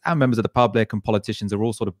journalists and members of the public and politicians are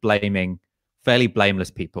all sort of blaming fairly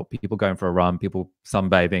blameless people going for a run, people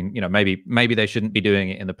sunbathing, you know, maybe they shouldn't be doing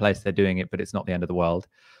it in the place they're doing it, but it's not the end of the world.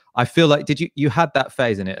 I feel like, you had that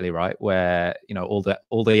phase in Italy, right? Where, you know, all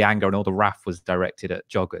the anger and all the wrath was directed at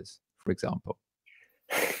joggers, for example.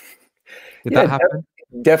 Did that happen?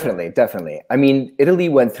 Definitely. I mean, Italy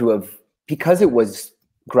went through because it was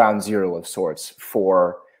ground zero of sorts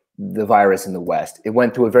for the virus in the West, it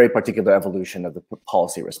went through a very particular evolution of the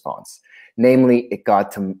policy response. Namely, it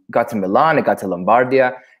got to Milan, it got to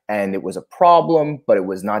Lombardia, and it was a problem, but it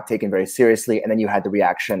was not taken very seriously. And then you had the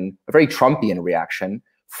reaction, a very Trumpian reaction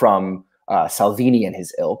from Salvini and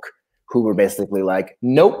his ilk, who were basically like,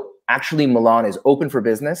 nope, actually Milan is open for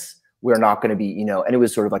business. We're not going to be, you know, and it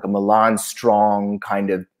was sort of like a Milan strong kind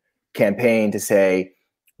of campaign to say,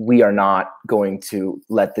 we are not going to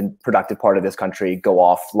let the productive part of this country go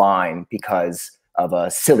offline because of a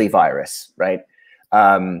silly virus, right?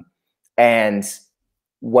 And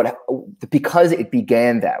because it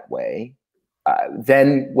began that way,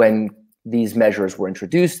 then when these measures were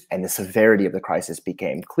introduced and the severity of the crisis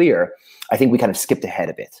became clear, I think we kind of skipped ahead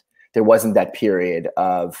a bit. There wasn't that period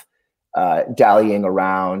of dallying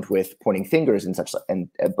around with pointing fingers and such,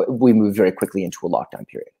 but we moved very quickly into a lockdown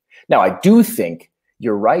period. Now, I do think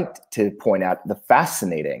you're right to point out the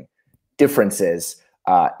fascinating differences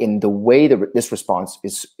in the way that this response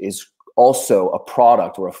is also a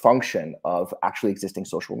product or a function of actually existing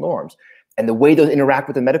social norms and the way those interact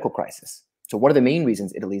with the medical crisis. So one of the main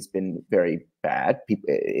reasons Italy's been very bad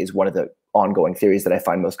is one of the ongoing theories that I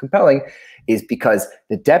find most compelling is because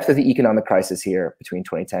the depth of the economic crisis here between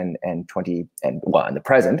 2010 and in the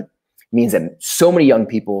present means that so many young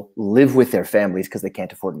people live with their families because they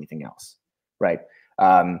can't afford anything else, right?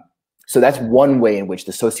 So that's one way in which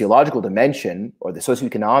the sociological dimension or the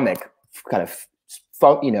socioeconomic kind of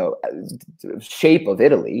shape of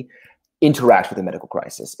Italy interacts with the medical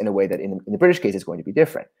crisis in a way that in the British case is going to be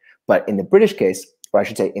different. But in the British case, or I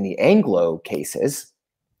should say in the Anglo cases,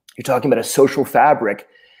 you're talking about a social fabric,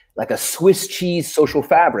 like a Swiss cheese social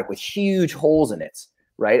fabric with huge holes in it,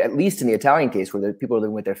 right? At least in the Italian case where the people are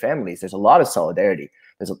living with their families, there's a lot of solidarity.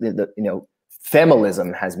 There's,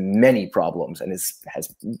 familism has many problems and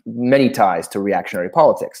has many ties to reactionary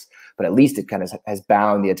politics, but at least it kind of has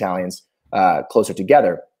bound the Italians closer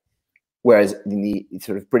together. Whereas in the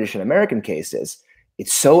sort of British and American cases,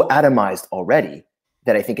 it's so atomized already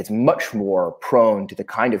that I think it's much more prone to the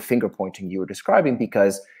kind of finger pointing you were describing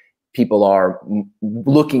because people are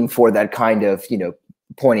looking for that kind of,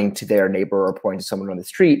 pointing to their neighbor or pointing to someone on the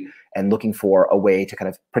street and looking for a way to kind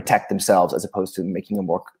of protect themselves as opposed to making a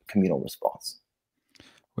more communal response.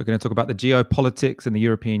 We're going to talk about the geopolitics in the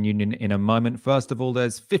European Union in a moment. First of all,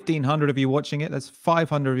 there's 1,500 of you watching it. There's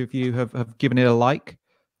 500 of you have given it a like.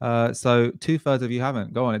 So 2/3 of you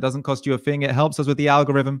haven't. Go on. It doesn't cost you a thing. It helps us with the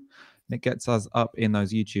algorithm. And it gets us up in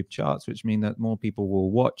those YouTube charts, which mean that more people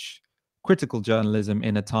will watch critical journalism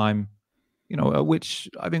in a time, which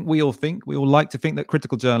I think we all like to think that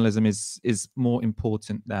critical journalism is more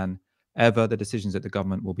important than ever. The decisions that the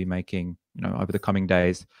government will be making, over the coming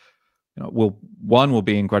days, will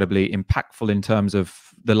be incredibly impactful in terms of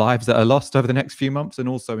the lives that are lost over the next few months, and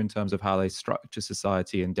also in terms of how they structure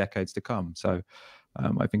society in decades to come. So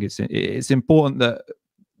I think it's important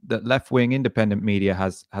that left-wing independent media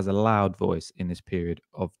has a loud voice in this period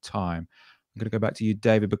of time. I'm going to go back to you,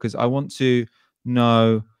 David, because I want to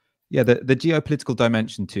know, the geopolitical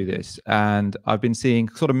dimension to this. And I've been seeing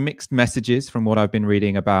sort of mixed messages from what I've been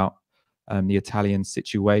reading about the Italian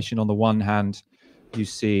situation. On the one hand, you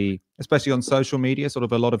see, especially on social media, sort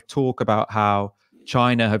of a lot of talk about how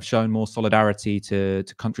China have shown more solidarity to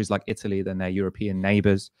countries like Italy than their European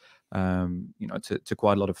neighbors, to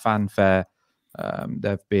quite a lot of fanfare.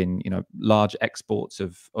 There have been, large exports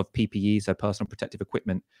of PPE, so personal protective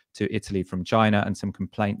equipment, to Italy from China, and some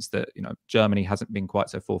complaints that, Germany hasn't been quite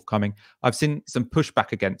so forthcoming. I've seen some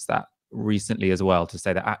pushback against that recently as well, to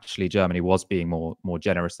say that actually Germany was being more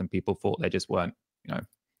generous than people thought. They just weren't,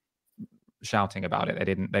 shouting about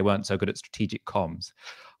it. They weren't so good at strategic comms.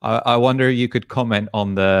 I wonder if you could comment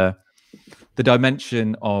on the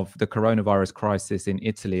dimension of the coronavirus crisis in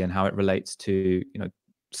Italy and how it relates to,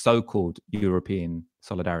 so-called European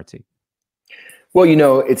solidarity. Well,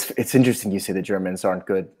 it's interesting you say the Germans aren't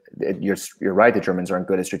good. You're right, the Germans aren't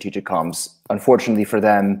good at strategic comms. Unfortunately for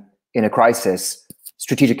them, in a crisis,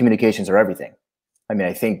 strategic communications are everything. I mean,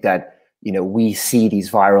 I think that, we see these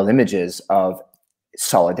viral images of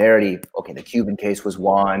solidarity. Okay, the Cuban case was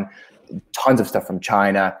one, tons of stuff from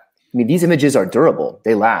China. I mean, these images are durable.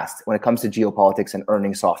 They last. When it comes to geopolitics and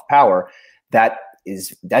earning soft power, that's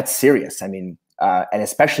serious. I mean, and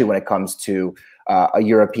especially when it comes to a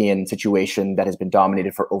European situation that has been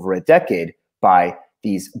dominated for over a decade by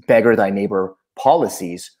these beggar thy neighbor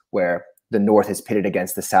policies, where the North is pitted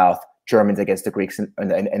against the South, Germans against the Greeks,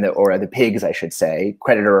 or the pigs, I should say,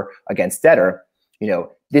 creditor against debtor.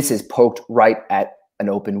 This is poked right at an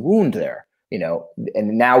open wound there.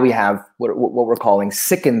 And now we have what we're calling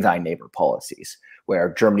sicken thy neighbor policies,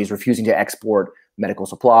 where Germany is refusing to export medical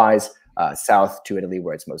supplies south to Italy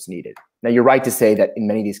where it's most needed. Now, you're right to say that in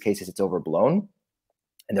many of these cases it's overblown,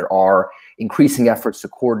 and there are increasing efforts to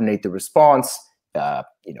coordinate the response,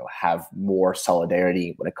 have more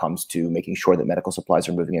solidarity when it comes to making sure that medical supplies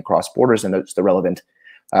are moving across borders, and there's the relevant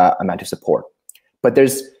amount of support. But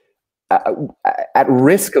there's, at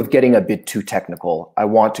risk of getting a bit too technical, I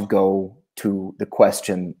want to go to the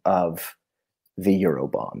question of the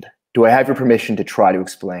Eurobond. Do I have your permission to try to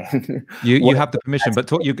explain? You have the permission, but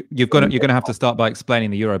you're going to have to start by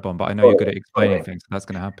explaining the Eurobond. But I know you're good at explaining things, so that's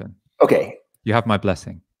going to happen. Okay. You have my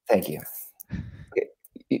blessing. Thank you.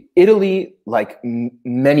 Okay. Italy, like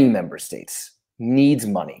many member states, needs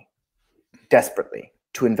money desperately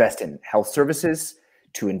to invest in health services,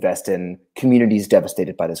 to invest in communities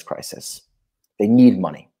devastated by this crisis. They need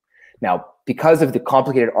money. Now, because of the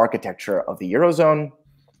complicated architecture of the Eurozone,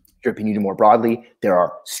 European Union more broadly, there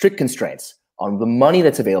are strict constraints on the money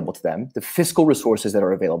that's available to them, the fiscal resources that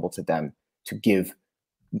are available to them to give,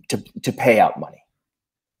 to pay out money.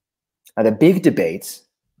 Now, the big debate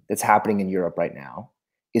that's happening in Europe right now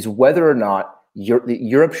is whether or not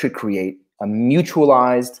Europe should create a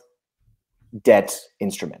mutualized debt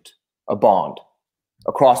instrument, a bond,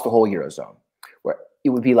 across the whole Eurozone, where it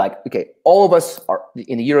would be like, okay, all of us are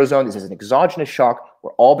in the Eurozone. This is an exogenous shock.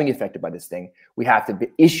 We're all being affected by this thing. We have to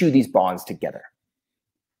issue these bonds together.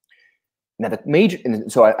 Now, the major,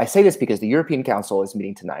 and so I say this because the European Council is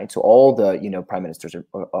meeting tonight. So all the prime ministers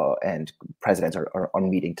and presidents are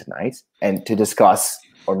meeting tonight, and to discuss,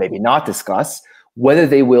 or maybe not discuss, whether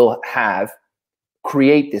they will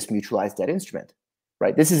create this mutualized debt instrument.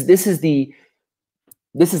 Right? This is the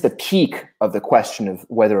peak of the question of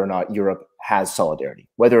whether or not Europe has solidarity,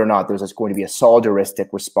 whether or not there's going to be a solidaristic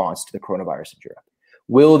response to the coronavirus in Europe.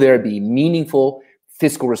 Will there be meaningful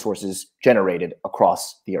fiscal resources generated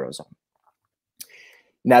across the Eurozone?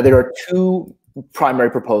 Now, there are two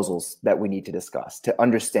primary proposals that we need to discuss to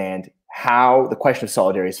understand how the question of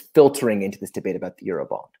solidarity is filtering into this debate about the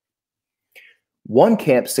Eurobond. One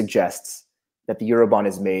camp suggests that the Eurobond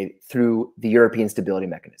is made through the European Stability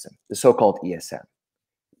Mechanism, the so-called ESM.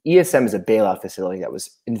 ESM is a bailout facility that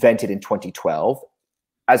was invented in 2012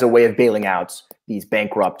 as a way of bailing out these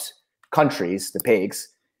bankrupt countries, the PIGS,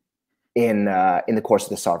 in the course of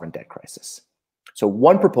the sovereign debt crisis. So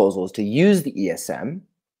one proposal is to use the ESM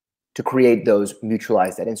to create those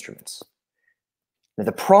mutualized debt instruments. Now,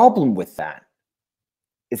 the problem with that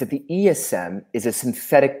is that the ESM is a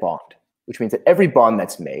synthetic bond, which means that every bond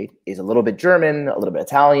that's made is a little bit German, a little bit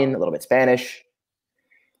Italian, a little bit Spanish.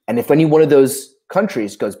 And if any one of those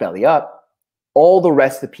countries goes belly up, all the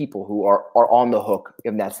rest of the people who are on the hook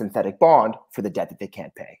in that synthetic bond for the debt that they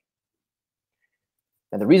can't pay.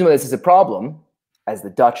 And the reason why this is a problem, as the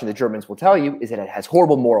Dutch and the Germans will tell you, is that it has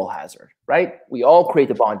horrible moral hazard, right? We all create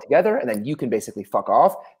the bond together, and then you can basically fuck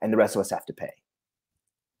off, and the rest of us have to pay.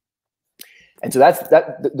 And so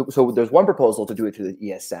so there's one proposal to do it through the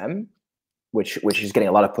ESM, which is getting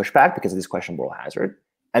a lot of pushback because of this question of moral hazard.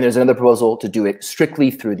 And there's another proposal to do it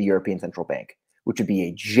strictly through the European Central Bank, which would be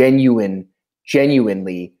a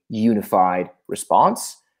genuinely unified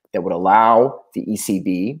response that would allow the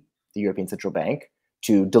ECB, the European Central Bank,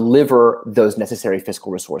 to deliver those necessary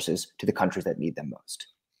fiscal resources to the countries that need them most.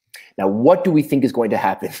 Now, what do we think is going to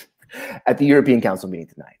happen at the European Council meeting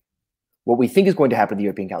tonight? What we think is going to happen at the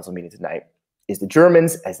European Council meeting tonight is the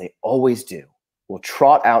Germans, as they always do, will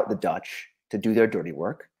trot out the Dutch to do their dirty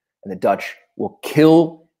work, and the Dutch will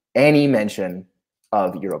kill any mention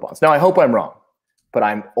of Eurobonds. Now, I hope I'm wrong, but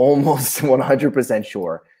I'm almost 100%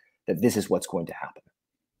 sure that this is what's going to happen.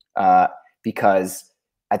 Because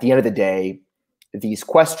at the end of the day, these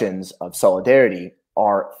questions of solidarity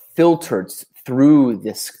are filtered through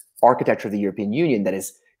this architecture of the European Union that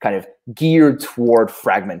is kind of geared toward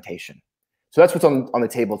fragmentation. So that's what's on the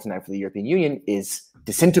table tonight for the European Union, is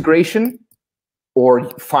disintegration or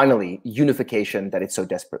finally unification that it so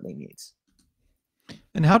desperately needs.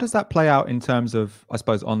 And how does that play out in terms of, I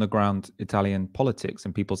suppose, on the ground Italian politics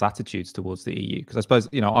and people's attitudes towards the EU? Because I suppose,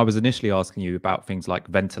 I was initially asking you about things like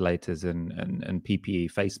ventilators and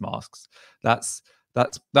PPE face masks. That's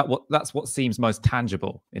what seems most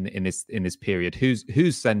tangible in this period.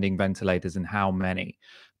 Who's sending ventilators and how many?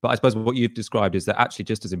 But I suppose what you've described is that actually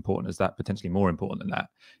just as important as that, potentially more important than that,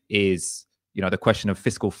 is the question of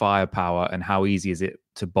fiscal firepower and how easy is it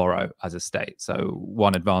to borrow as a state. So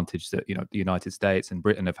one advantage that the United States and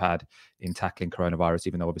Britain have had in tackling coronavirus,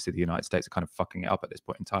 even though obviously the United States are kind of fucking it up at this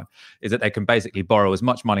point in time, is that they can basically borrow as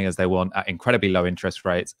much money as they want at incredibly low interest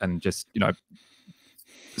rates and just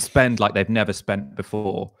spend like they've never spent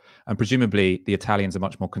before. And presumably the Italians are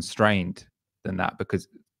much more constrained than that, because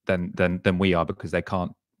than we are, because they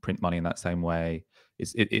can't print money in that same way.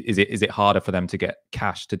 is it harder for them to get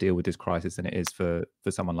cash to deal with this crisis than it is for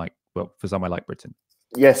someone like, well, for somewhere like Britain?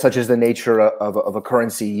 Yes, such as the nature of a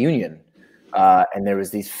currency union. And there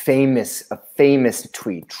was a famous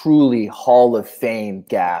tweet, truly Hall of Fame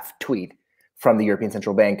gaffe tweet from the European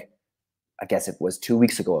Central Bank. I guess it was 2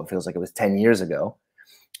 weeks ago. It feels like it was 10 years ago,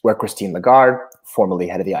 where Christine Lagarde, formerly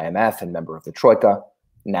head of the IMF and member of the Troika,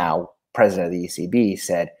 now president of the ECB,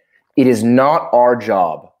 said, "It is not our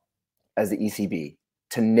job as the ECB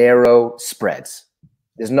to narrow spreads.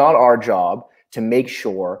 It is not our job to make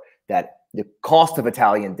sure that the cost of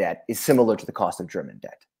Italian debt is similar to the cost of German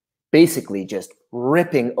debt." Basically just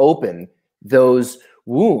ripping open those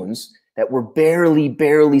wounds that were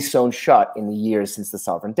barely sewn shut in the years since the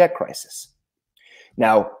sovereign debt crisis.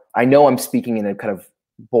 Now, I know I'm speaking in a kind of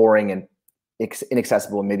boring and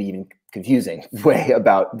inaccessible and maybe even confusing way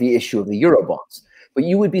about the issue of the Eurobonds, but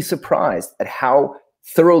you would be surprised at how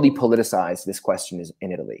thoroughly politicized this question is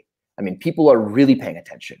in Italy. I mean, people are really paying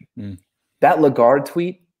attention. That Lagarde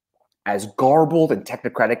tweet, as garbled and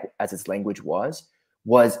technocratic as its language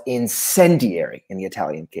was incendiary in the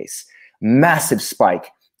Italian case. Massive spike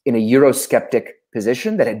in a Eurosceptic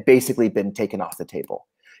position that had basically been taken off the table.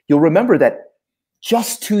 You'll remember that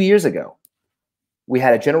just 2 years ago, we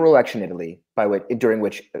had a general election in Italy during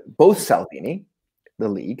which both Salvini, the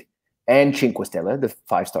League, and Cinque Stelle, the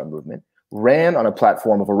Five-Star Movement, ran on a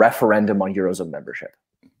platform of a referendum on Eurozone membership.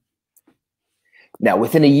 Now,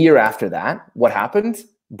 within a year after that, what happened?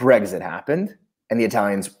 Brexit happened, and the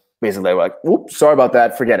Italians basically were like, "Oops, sorry about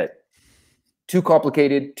that, forget it. Too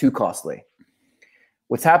complicated, too costly."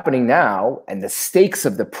 What's happening now, and the stakes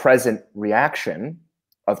of the present reaction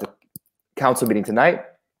of the council meeting tonight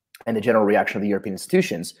and the general reaction of the European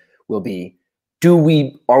institutions will be,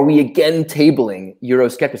 are we again tabling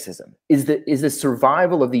Euroscepticism? Is the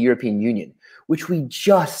survival of the European Union, which we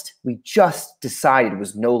just decided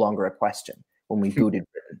was no longer a question when we booted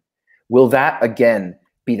Britain, will that again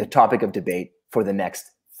be the topic of debate for the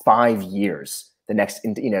next 5 years, the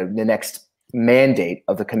next mandate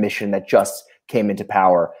of the commission that just came into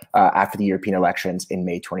power after the European elections in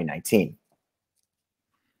May 2019?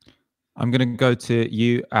 I'm going to go to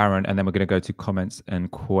you, Aaron, and then we're going to go to comments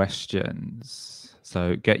and questions.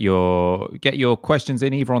 So get your questions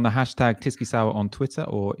in either on the hashtag TiskiSour on Twitter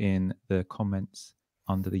or in the comments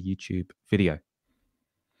under the YouTube video.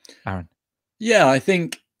 Aaron. Yeah, I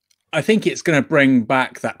think it's going to bring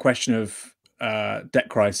back that question of debt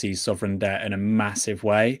crises, sovereign debt in a massive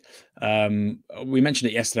way. We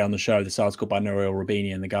mentioned it yesterday on the show, this article by Nouriel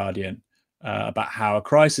Roubini in The Guardian about how a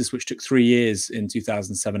crisis which took 3 years in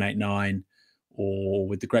 2007, 8, 9, or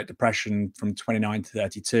with the Great Depression from 29 to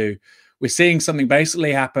 32, we're seeing something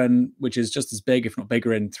basically happen which is just as big, if not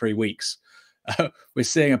bigger, in 3 weeks. We're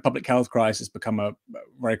seeing a public health crisis become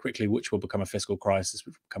very quickly, which will become a fiscal crisis,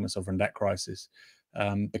 which will become a sovereign debt crisis,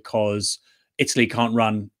 because Italy can't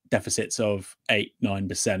run deficits of 8,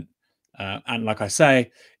 9%. And like I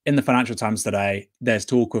say, in the Financial Times today, there's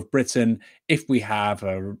talk of Britain, if we have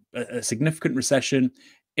a significant recession,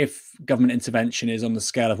 if government intervention is on the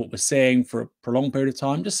scale of what we're seeing for a prolonged period of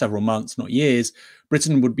time, just several months, not years,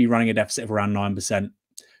 Britain would be running a deficit of around 9%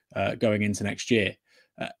 going into next year.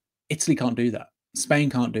 Italy can't do that. Spain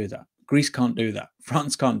can't do that. Greece can't do that.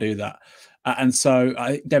 France can't do that. And so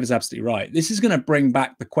I think Dev is absolutely right. This is going to bring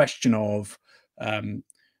back the question of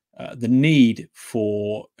the need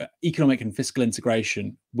for economic and fiscal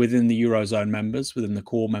integration within the Eurozone members, within the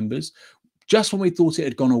core members, just when we thought it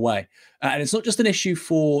had gone away. And it's not just an issue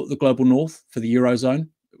for the global north, for the Eurozone,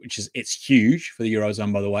 it's huge for the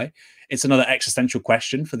Eurozone, by the way. It's another existential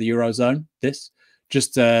question for the Eurozone,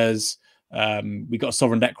 just as we got a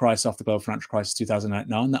sovereign debt crisis after the global financial crisis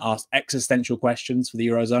 2008-9 that asked existential questions for the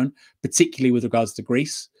Eurozone, particularly with regards to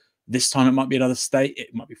Greece. This time it might be another state,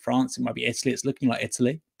 it might be France, it might be Italy. It's looking like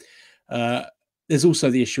Italy. There's also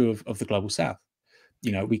the issue of the global south.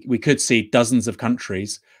 You know, we could see dozens of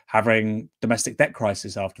countries having domestic debt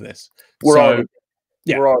crisis after this. We're already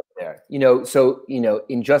there.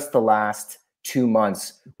 In just the last 2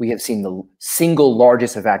 months, we have seen the single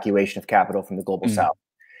largest evacuation of capital from the global south.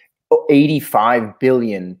 $85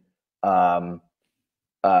 billion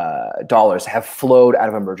dollars have flowed out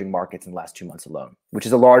of emerging markets in the last 2 months alone, which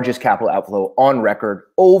is the largest capital outflow on record,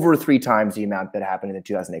 over 3 times the amount that happened in the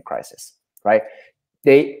 2008 crisis, right?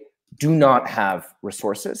 They do not have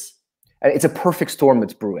resources. It's a perfect storm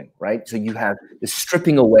that's brewing, right? So you have the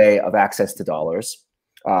stripping away of access to dollars.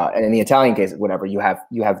 And in the Italian case, whatever, you have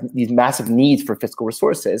these massive needs for fiscal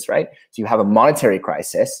resources, right? So you have a monetary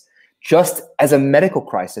crisis, just as a medical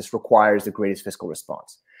crisis requires the greatest fiscal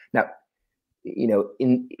response. Now,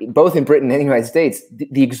 in both in Britain and the United States,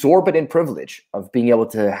 the exorbitant privilege of being able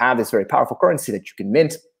to have this very powerful currency that you can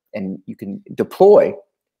mint and you can deploy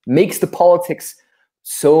makes the politics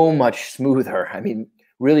so much smoother. I mean,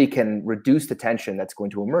 really can reduce the tension that's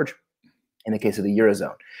going to emerge in the case of the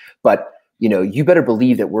Eurozone. But, you better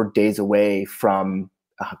believe that we're days away from,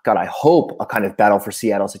 God, I hope, a kind of battle for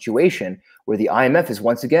Seattle situation where the IMF is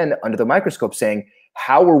once again under the microscope saying,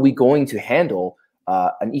 how are we going to handle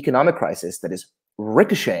an economic crisis that is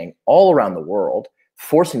ricocheting all around the world,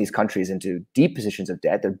 forcing these countries into deep positions of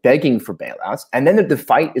debt? They're begging for bailouts. And then the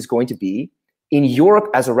fight is going to be in Europe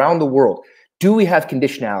as around the world. Do we have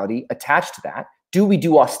conditionality attached to that? Do we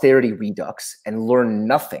do austerity redux and learn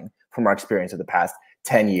nothing from our experience of the past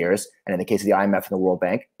 10 years? And in the case of the IMF and the World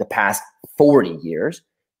Bank, the past 40 years,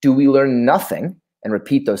 do we learn nothing and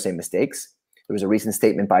repeat those same mistakes? There was a recent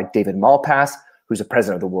statement by David Malpass, who's the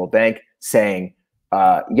president of the World Bank, saying,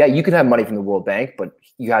 yeah, you can have money from the World Bank, but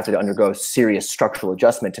you have to undergo serious structural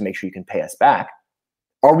adjustment to make sure you can pay us back.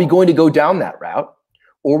 Are we going to go down that route?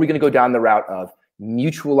 Or are we going to go down the route of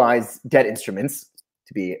mutualized debt instruments,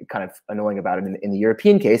 to be kind of annoying about it in the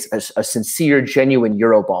European case, a sincere, genuine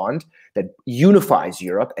Euro bond that unifies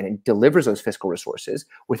Europe and it delivers those fiscal resources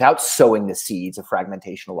without sowing the seeds of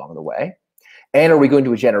fragmentation along the way? And are we going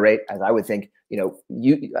to generate, as I would think,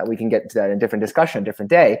 we can get to that in a different discussion, a different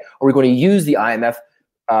day, are we going to use the IMF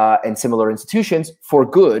and similar institutions for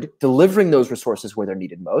good, delivering those resources where they're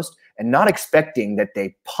needed most, and not expecting that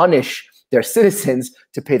they punish their citizens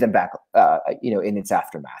to pay them back, in its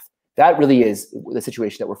aftermath? That really is the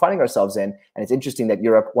situation that we're finding ourselves in. And it's interesting that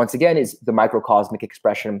Europe, once again, is the microcosmic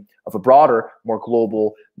expression of a broader, more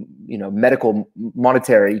global, medical,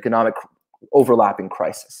 monetary, economic overlapping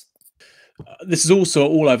crisis. This is also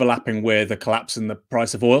all overlapping with a collapse in the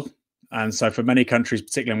price of oil. And so for many countries,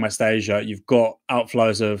 particularly in West Asia, you've got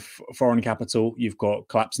outflows of foreign capital, you've got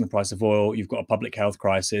collapse in the price of oil, you've got a public health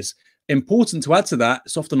crisis. Important to add to that,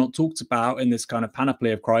 it's often not talked about in this kind of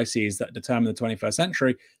panoply of crises that determine the 21st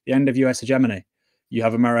century, the end of US hegemony. You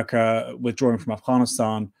have America withdrawing from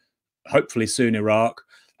Afghanistan, hopefully soon Iraq.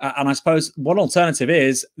 And I suppose one alternative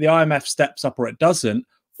is the IMF steps up or it doesn't,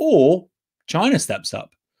 or China steps up.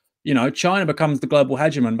 China becomes the global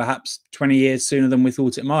hegemon perhaps 20 years sooner than we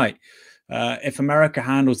thought it might. If America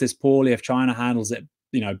handles this poorly, if China handles it,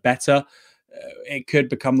 better, it could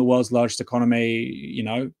become the world's largest economy,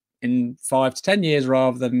 in 5 to 10 years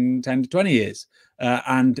rather than 10 to 20 years.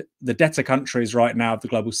 And the debtor countries right now of the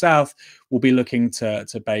global south will be looking to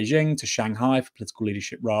Beijing, to Shanghai for political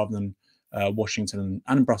leadership rather than Washington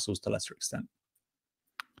and Brussels to a lesser extent.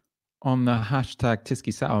 On the hashtag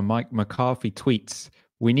Tisky Sour, Mike McCarthy tweets,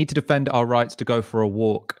 "We need to defend our rights to go for a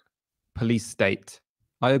walk. Police state."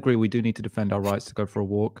 I agree. We do need to defend our rights to go for a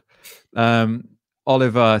walk.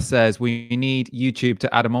 Oliver says, "We need YouTube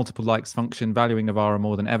to add a multiple likes function, valuing Navarra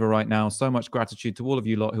more than ever right now. So much gratitude to all of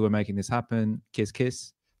you lot who are making this happen. Kiss,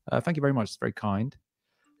 kiss." Thank you very much. It's very kind.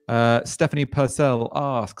 Stephanie Purcell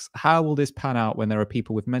asks, "How will this pan out when there are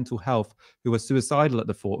people with mental health who are suicidal at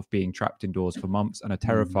the thought of being trapped indoors for months and are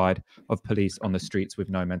terrified of police on the streets with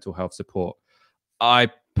no mental health support?"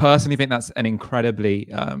 I personally think that's an incredibly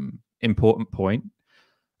important point,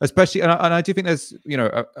 especially, and I do think there's,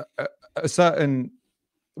 a certain,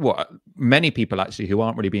 many people actually who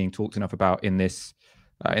aren't really being talked enough about in this,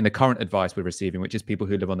 in the current advice we're receiving, which is people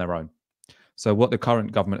who live on their own. So what the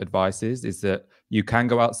current government advice is that you can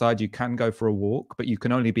go outside, you can go for a walk, but you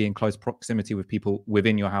can only be in close proximity with people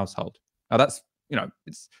within your household. Now that's,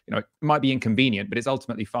 it might be inconvenient, but it's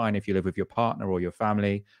ultimately fine if you live with your partner or your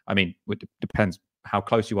family. I mean, it depends how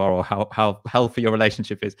close you are or how healthy your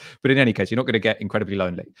relationship is. But in any case, you're not going to get incredibly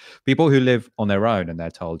lonely. People who live on their own and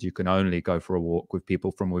they're told you can only go for a walk with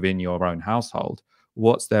people from within your own household,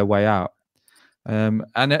 what's their way out? And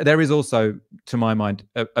there is also, to my mind,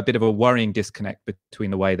 a bit of a worrying disconnect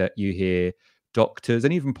between the way that you hear doctors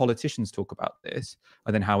and even politicians talk about this,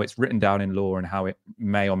 and then how it's written down in law and how it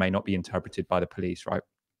may or may not be interpreted by the police, right?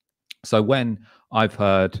 So when I've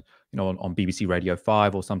heard, on BBC Radio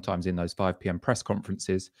 5 or sometimes in those 5 p.m. press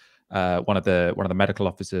conferences, one of the medical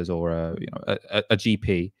officers or a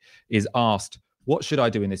GP is asked, "What should I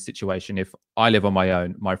do in this situation if I live on my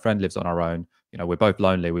own, my friend lives on our own, we're both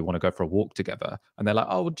lonely, we want to go for a walk together?" And they're like,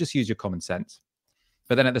 "Oh, well, just use your common sense."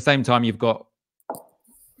 But then at the same time, you've got,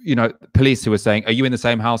 police who are saying, "Are you in the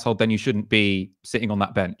same household? Then you shouldn't be sitting on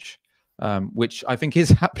that bench." Which I think is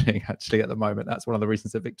happening actually at the moment. That's one of the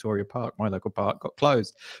reasons that Victoria Park, my local park, got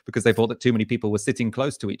closed, because they thought that too many people were sitting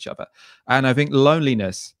close to each other. And I think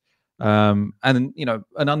loneliness And you know,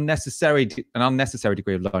 an unnecessary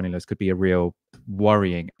degree of loneliness could be a real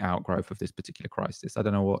worrying outgrowth of this particular crisis. I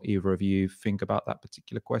don't know what either of you think about that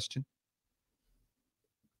particular question.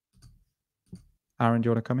 Aaron, do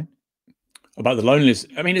you want to come in? About the loneliness?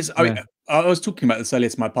 I mean, I was talking about this earlier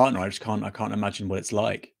to my partner. I can't imagine what it's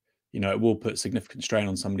like. You know, it will put significant strain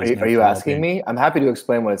on somebody's. Are you asking me? I'm happy to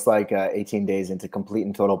explain what it's like 18 days into complete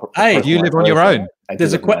and total. Hey, do you live on your own?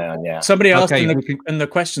 There's somebody asked in the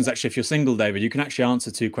questions, actually, if you're single, David, you can actually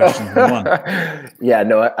answer 2 questions in one. Yeah,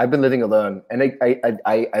 no, I've been living alone, and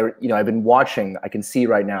I've been watching. I can see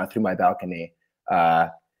right now through my balcony.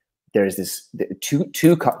 There's this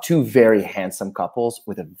two very handsome couples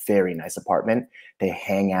with a very nice apartment. They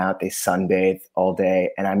hang out, they sunbathe all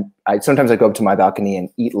day, and sometimes I go up to my balcony and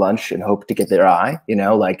eat lunch and hope to get their eye. You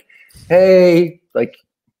know, like, hey, like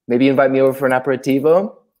maybe invite me over for an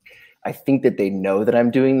aperitivo. I think that they know that I'm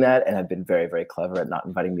doing that, and have been very, very clever at not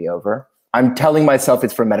inviting me over. I'm telling myself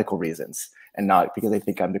it's for medical reasons and not because they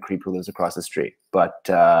think I'm the creep who lives across the street. But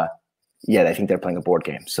yeah, I think they're playing a board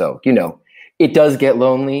game. So, you know, it does get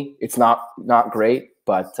lonely. It's not great,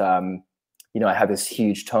 but you know, I have this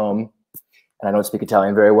huge tome, and I don't speak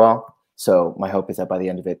Italian very well. So my hope is that by the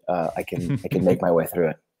end of it, I can make my way through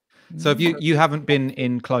it. So if you haven't been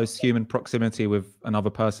in close human proximity with another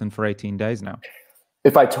person for 18 days now?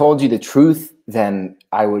 If I told you the truth, then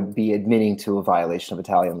I would be admitting to a violation of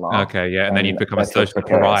Italian law. Okay, yeah, and then you'd become a social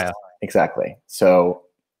pariah. Exactly. So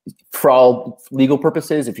for all legal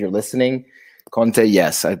purposes, if you're listening, Conte,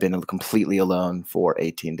 yes, I've been completely alone for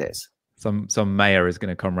 18 days. Some mayor is going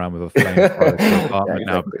to come around with a flamethrower apartment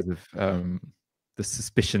now because of the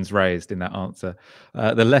suspicions raised in that answer.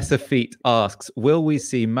 The Lesser Feet asks, will we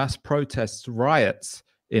see mass protests, riots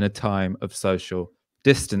in a time of social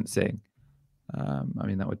distancing? I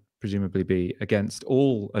mean, that would presumably be against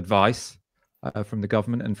all advice from the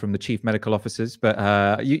government and from the chief medical officers.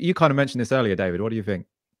 But you kind of mentioned this earlier, David. What do you think?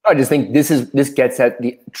 I just think this gets at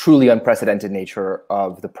the truly unprecedented nature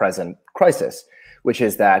of the present crisis, which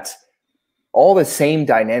is that all the same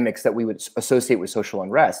dynamics that we would associate with social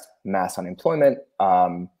unrest, mass unemployment,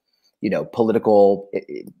 you know, political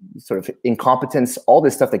sort of incompetence, all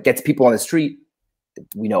this stuff that gets people on the street.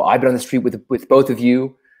 You know, I've been on the street with both of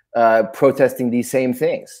you protesting these same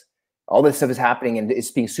things. All this stuff is happening, and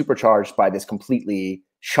it's being supercharged by this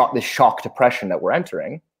shock depression that we're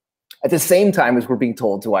entering. At the same time as we're being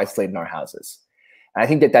told to isolate in our houses. And I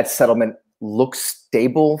think that settlement looks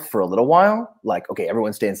stable for a little while. Like, okay,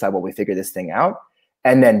 everyone stay inside while we figure this thing out.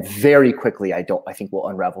 And then very quickly, I think will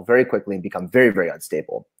unravel very quickly and become very, very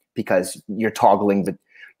unstable, because you're toggling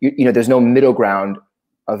you know, there's no middle ground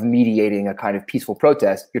of mediating a kind of peaceful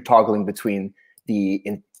protest. You're toggling between the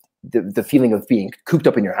feeling of being cooped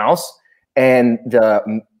up in your house and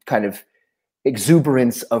the kind of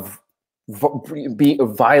exuberance of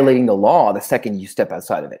violating the law the second you step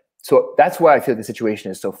outside of it. So that's why I feel the situation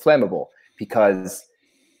is so flammable, because,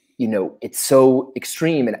 you know, it's so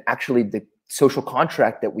extreme, and actually the social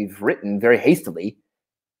contract that we've written very hastily,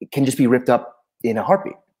 it can just be ripped up in a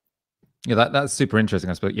heartbeat. Yeah, that's super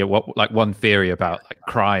interesting, I suppose. Yeah, one theory about like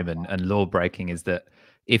crime and law breaking is that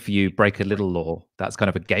if you break a little law, that's kind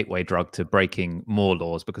of a gateway drug to breaking more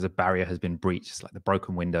laws, because a barrier has been breached. It's like the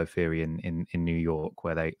broken window theory in New York,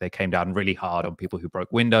 where they came down really hard on people who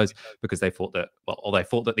broke windows because they thought that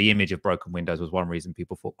the image of broken windows was one reason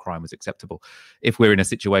people thought crime was acceptable. If we're in a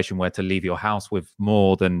situation where to leave your house with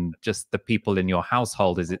more than just the people in your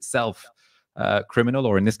household is itself criminal,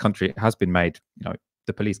 or in this country it has been made, you know,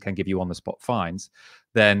 the police can give you on-the-spot fines,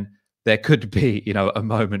 then there could be, you know, a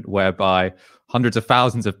moment whereby hundreds of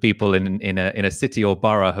thousands of people in a city or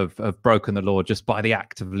borough have broken the law just by the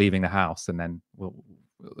act of leaving the house, and then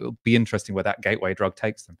it'll be interesting where that gateway drug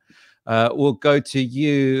takes them. We'll go to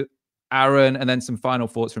you, Aaron, and then some final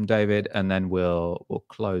thoughts from David, and then we'll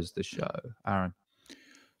close the show. Aaron.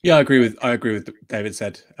 Yeah, I agree with what David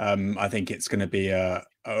said. I think it's going to be a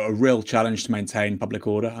real challenge to maintain public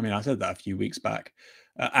order. I mean, I said that a few weeks back.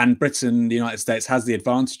 And Britain, the United States, has the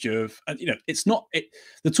advantage of, you know,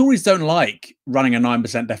 the Tories don't like running a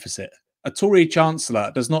 9% deficit. A Tory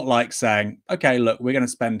chancellor does not like saying, okay, look, we're going to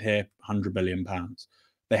spend here £100 billion.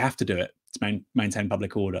 They have to do it to maintain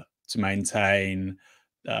public order, to maintain,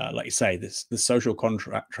 like you say, this social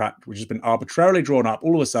contract, which has been arbitrarily drawn up.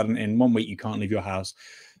 All of a sudden, in 1 week, you can't leave your house.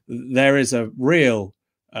 There is a real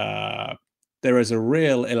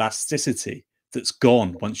elasticity that's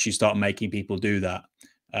gone once you start making people do that.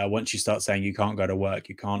 Once you start saying you can't go to work,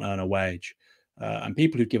 you can't earn a wage, and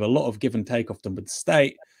people who give a lot of give and take often with the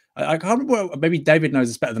state. I can't remember, maybe David knows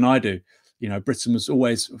this better than I do. You know, Britain was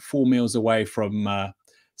always 4 meals away from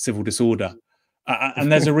civil disorder.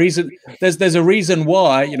 And there's a reason. There's a reason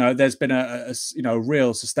why there's been a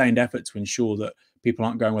real sustained effort to ensure that people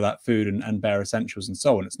aren't going without food and bare essentials and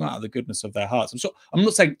so on. It's not out of the goodness of their hearts. I'm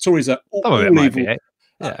not saying Tories are all evil.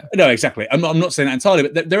 Yeah. No, exactly. I'm not saying that entirely,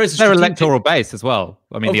 but there is their electoral base as well.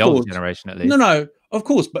 I mean, the older generation at least. No, of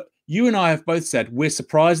course. But you and I have both said we're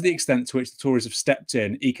surprised at the extent to which the Tories have stepped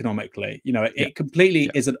in economically. It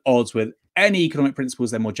completely is at odds with any economic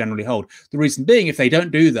principles they more generally hold. The reason being, if they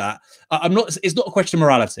don't do that, it's not a question of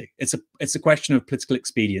morality. It's a question of political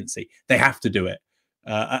expediency. They have to do it.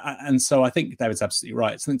 And so I think David's absolutely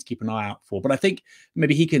right. It's something to keep an eye out for. But I think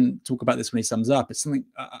maybe he can talk about this when he sums up. It's something,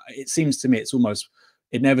 it seems to me it's almost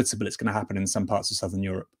inevitable it's going to happen in some parts of Southern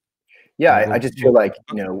Europe. Yeah, I just feel like,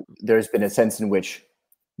 there's been a sense in which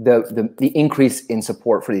the increase in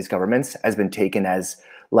support for these governments has been taken as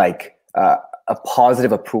like a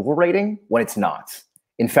positive approval rating when it's not.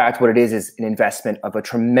 In fact, what it is an investment of a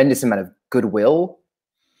tremendous amount of goodwill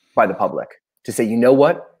by the public to say, you know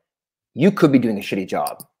what, you could be doing a shitty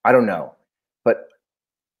job. I don't know, but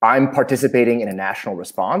I'm participating in a national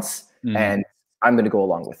response and I'm going to go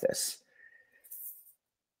along with this.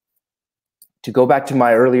 To go back to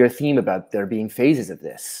my earlier theme about there being phases of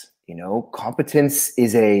this, competence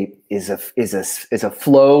is a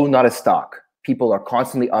flow, not a stock. People are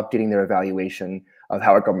constantly updating their evaluation of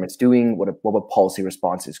how our government's doing, what a policy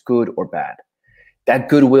response is, good or bad. That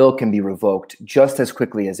goodwill can be revoked just as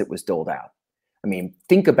quickly as it was doled out. I mean,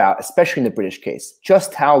 think about, especially in the British case,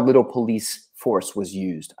 just how little police force was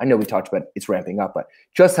used. I know we talked about it's ramping up, but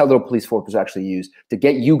just how little police force was actually used to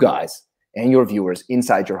get you guys and your viewers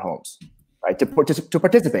inside your homes, right? To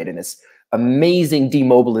participate in this amazing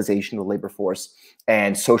demobilization of the labor force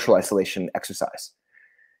and social isolation exercise.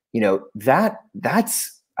 I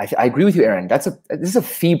agree with you, Aaron. This is a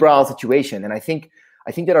febrile situation, and I think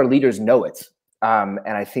that our leaders know it, and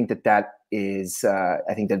I think that is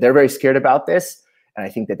I think that they're very scared about this, and I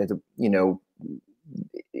think that the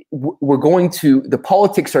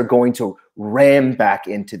politics are going to ram back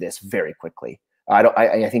into this very quickly.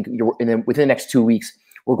 I think within the next 2 weeks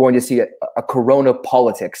we're going to see a corona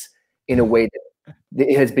politics in a way that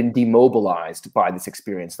it has been demobilized by this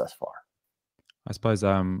experience thus far. I suppose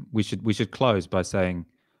we should close by saying,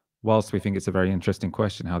 whilst we think it's a very interesting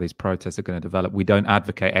question how these protests are going to develop, we don't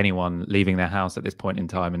advocate anyone leaving their house at this point in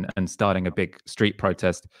time and starting a big street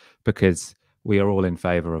protest, because we are all in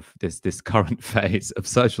favor of this current phase of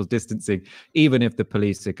social distancing, even if the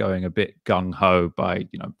police are going a bit gung-ho by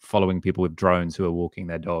following people with drones who are walking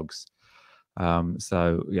their dogs.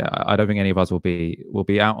 So yeah, I don't think any of us will be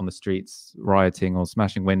out on the streets rioting or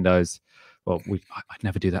smashing windows. Well, I'd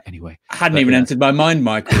never do that anyway. I hadn't even entered my mind,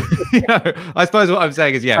 Michael. I suppose what I'm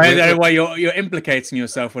saying is, I don't know why you're implicating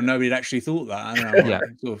yourself when nobody had actually thought that. I don't know.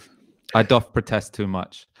 Yeah, I doth protest too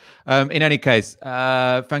much. In any case,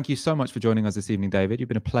 thank you so much for joining us this evening, David. You've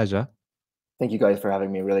been a pleasure. Thank you guys for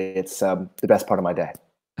having me. Really, it's the best part of my day.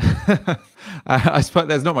 I suppose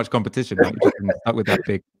there's not much competition. Right? You've just been stuck with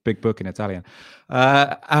that big book in Italian.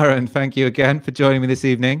 Aaron, thank you again for joining me this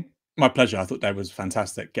evening. My pleasure. I thought Dave was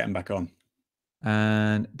fantastic getting back on.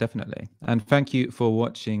 And definitely. And thank you for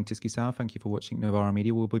watching Tysky Sour. Thank you for watching Novara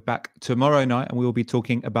Media. We'll be back tomorrow night and we will be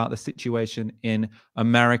talking about the situation in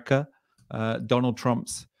America. Donald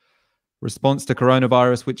Trump's response to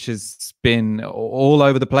coronavirus, which has been all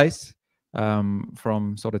over the place,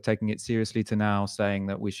 from sort of taking it seriously to now saying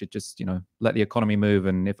that we should just, let the economy move.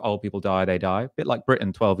 And if old people die, they die. A bit like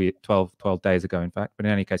Britain 12 days ago, in fact. But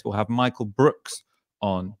in any case, we'll have Michael Brooks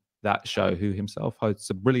on that show, who himself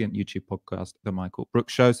hosts a brilliant YouTube podcast, The Michael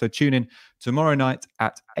Brooks Show. So tune in tomorrow night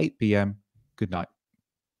at 8 p.m. Good night.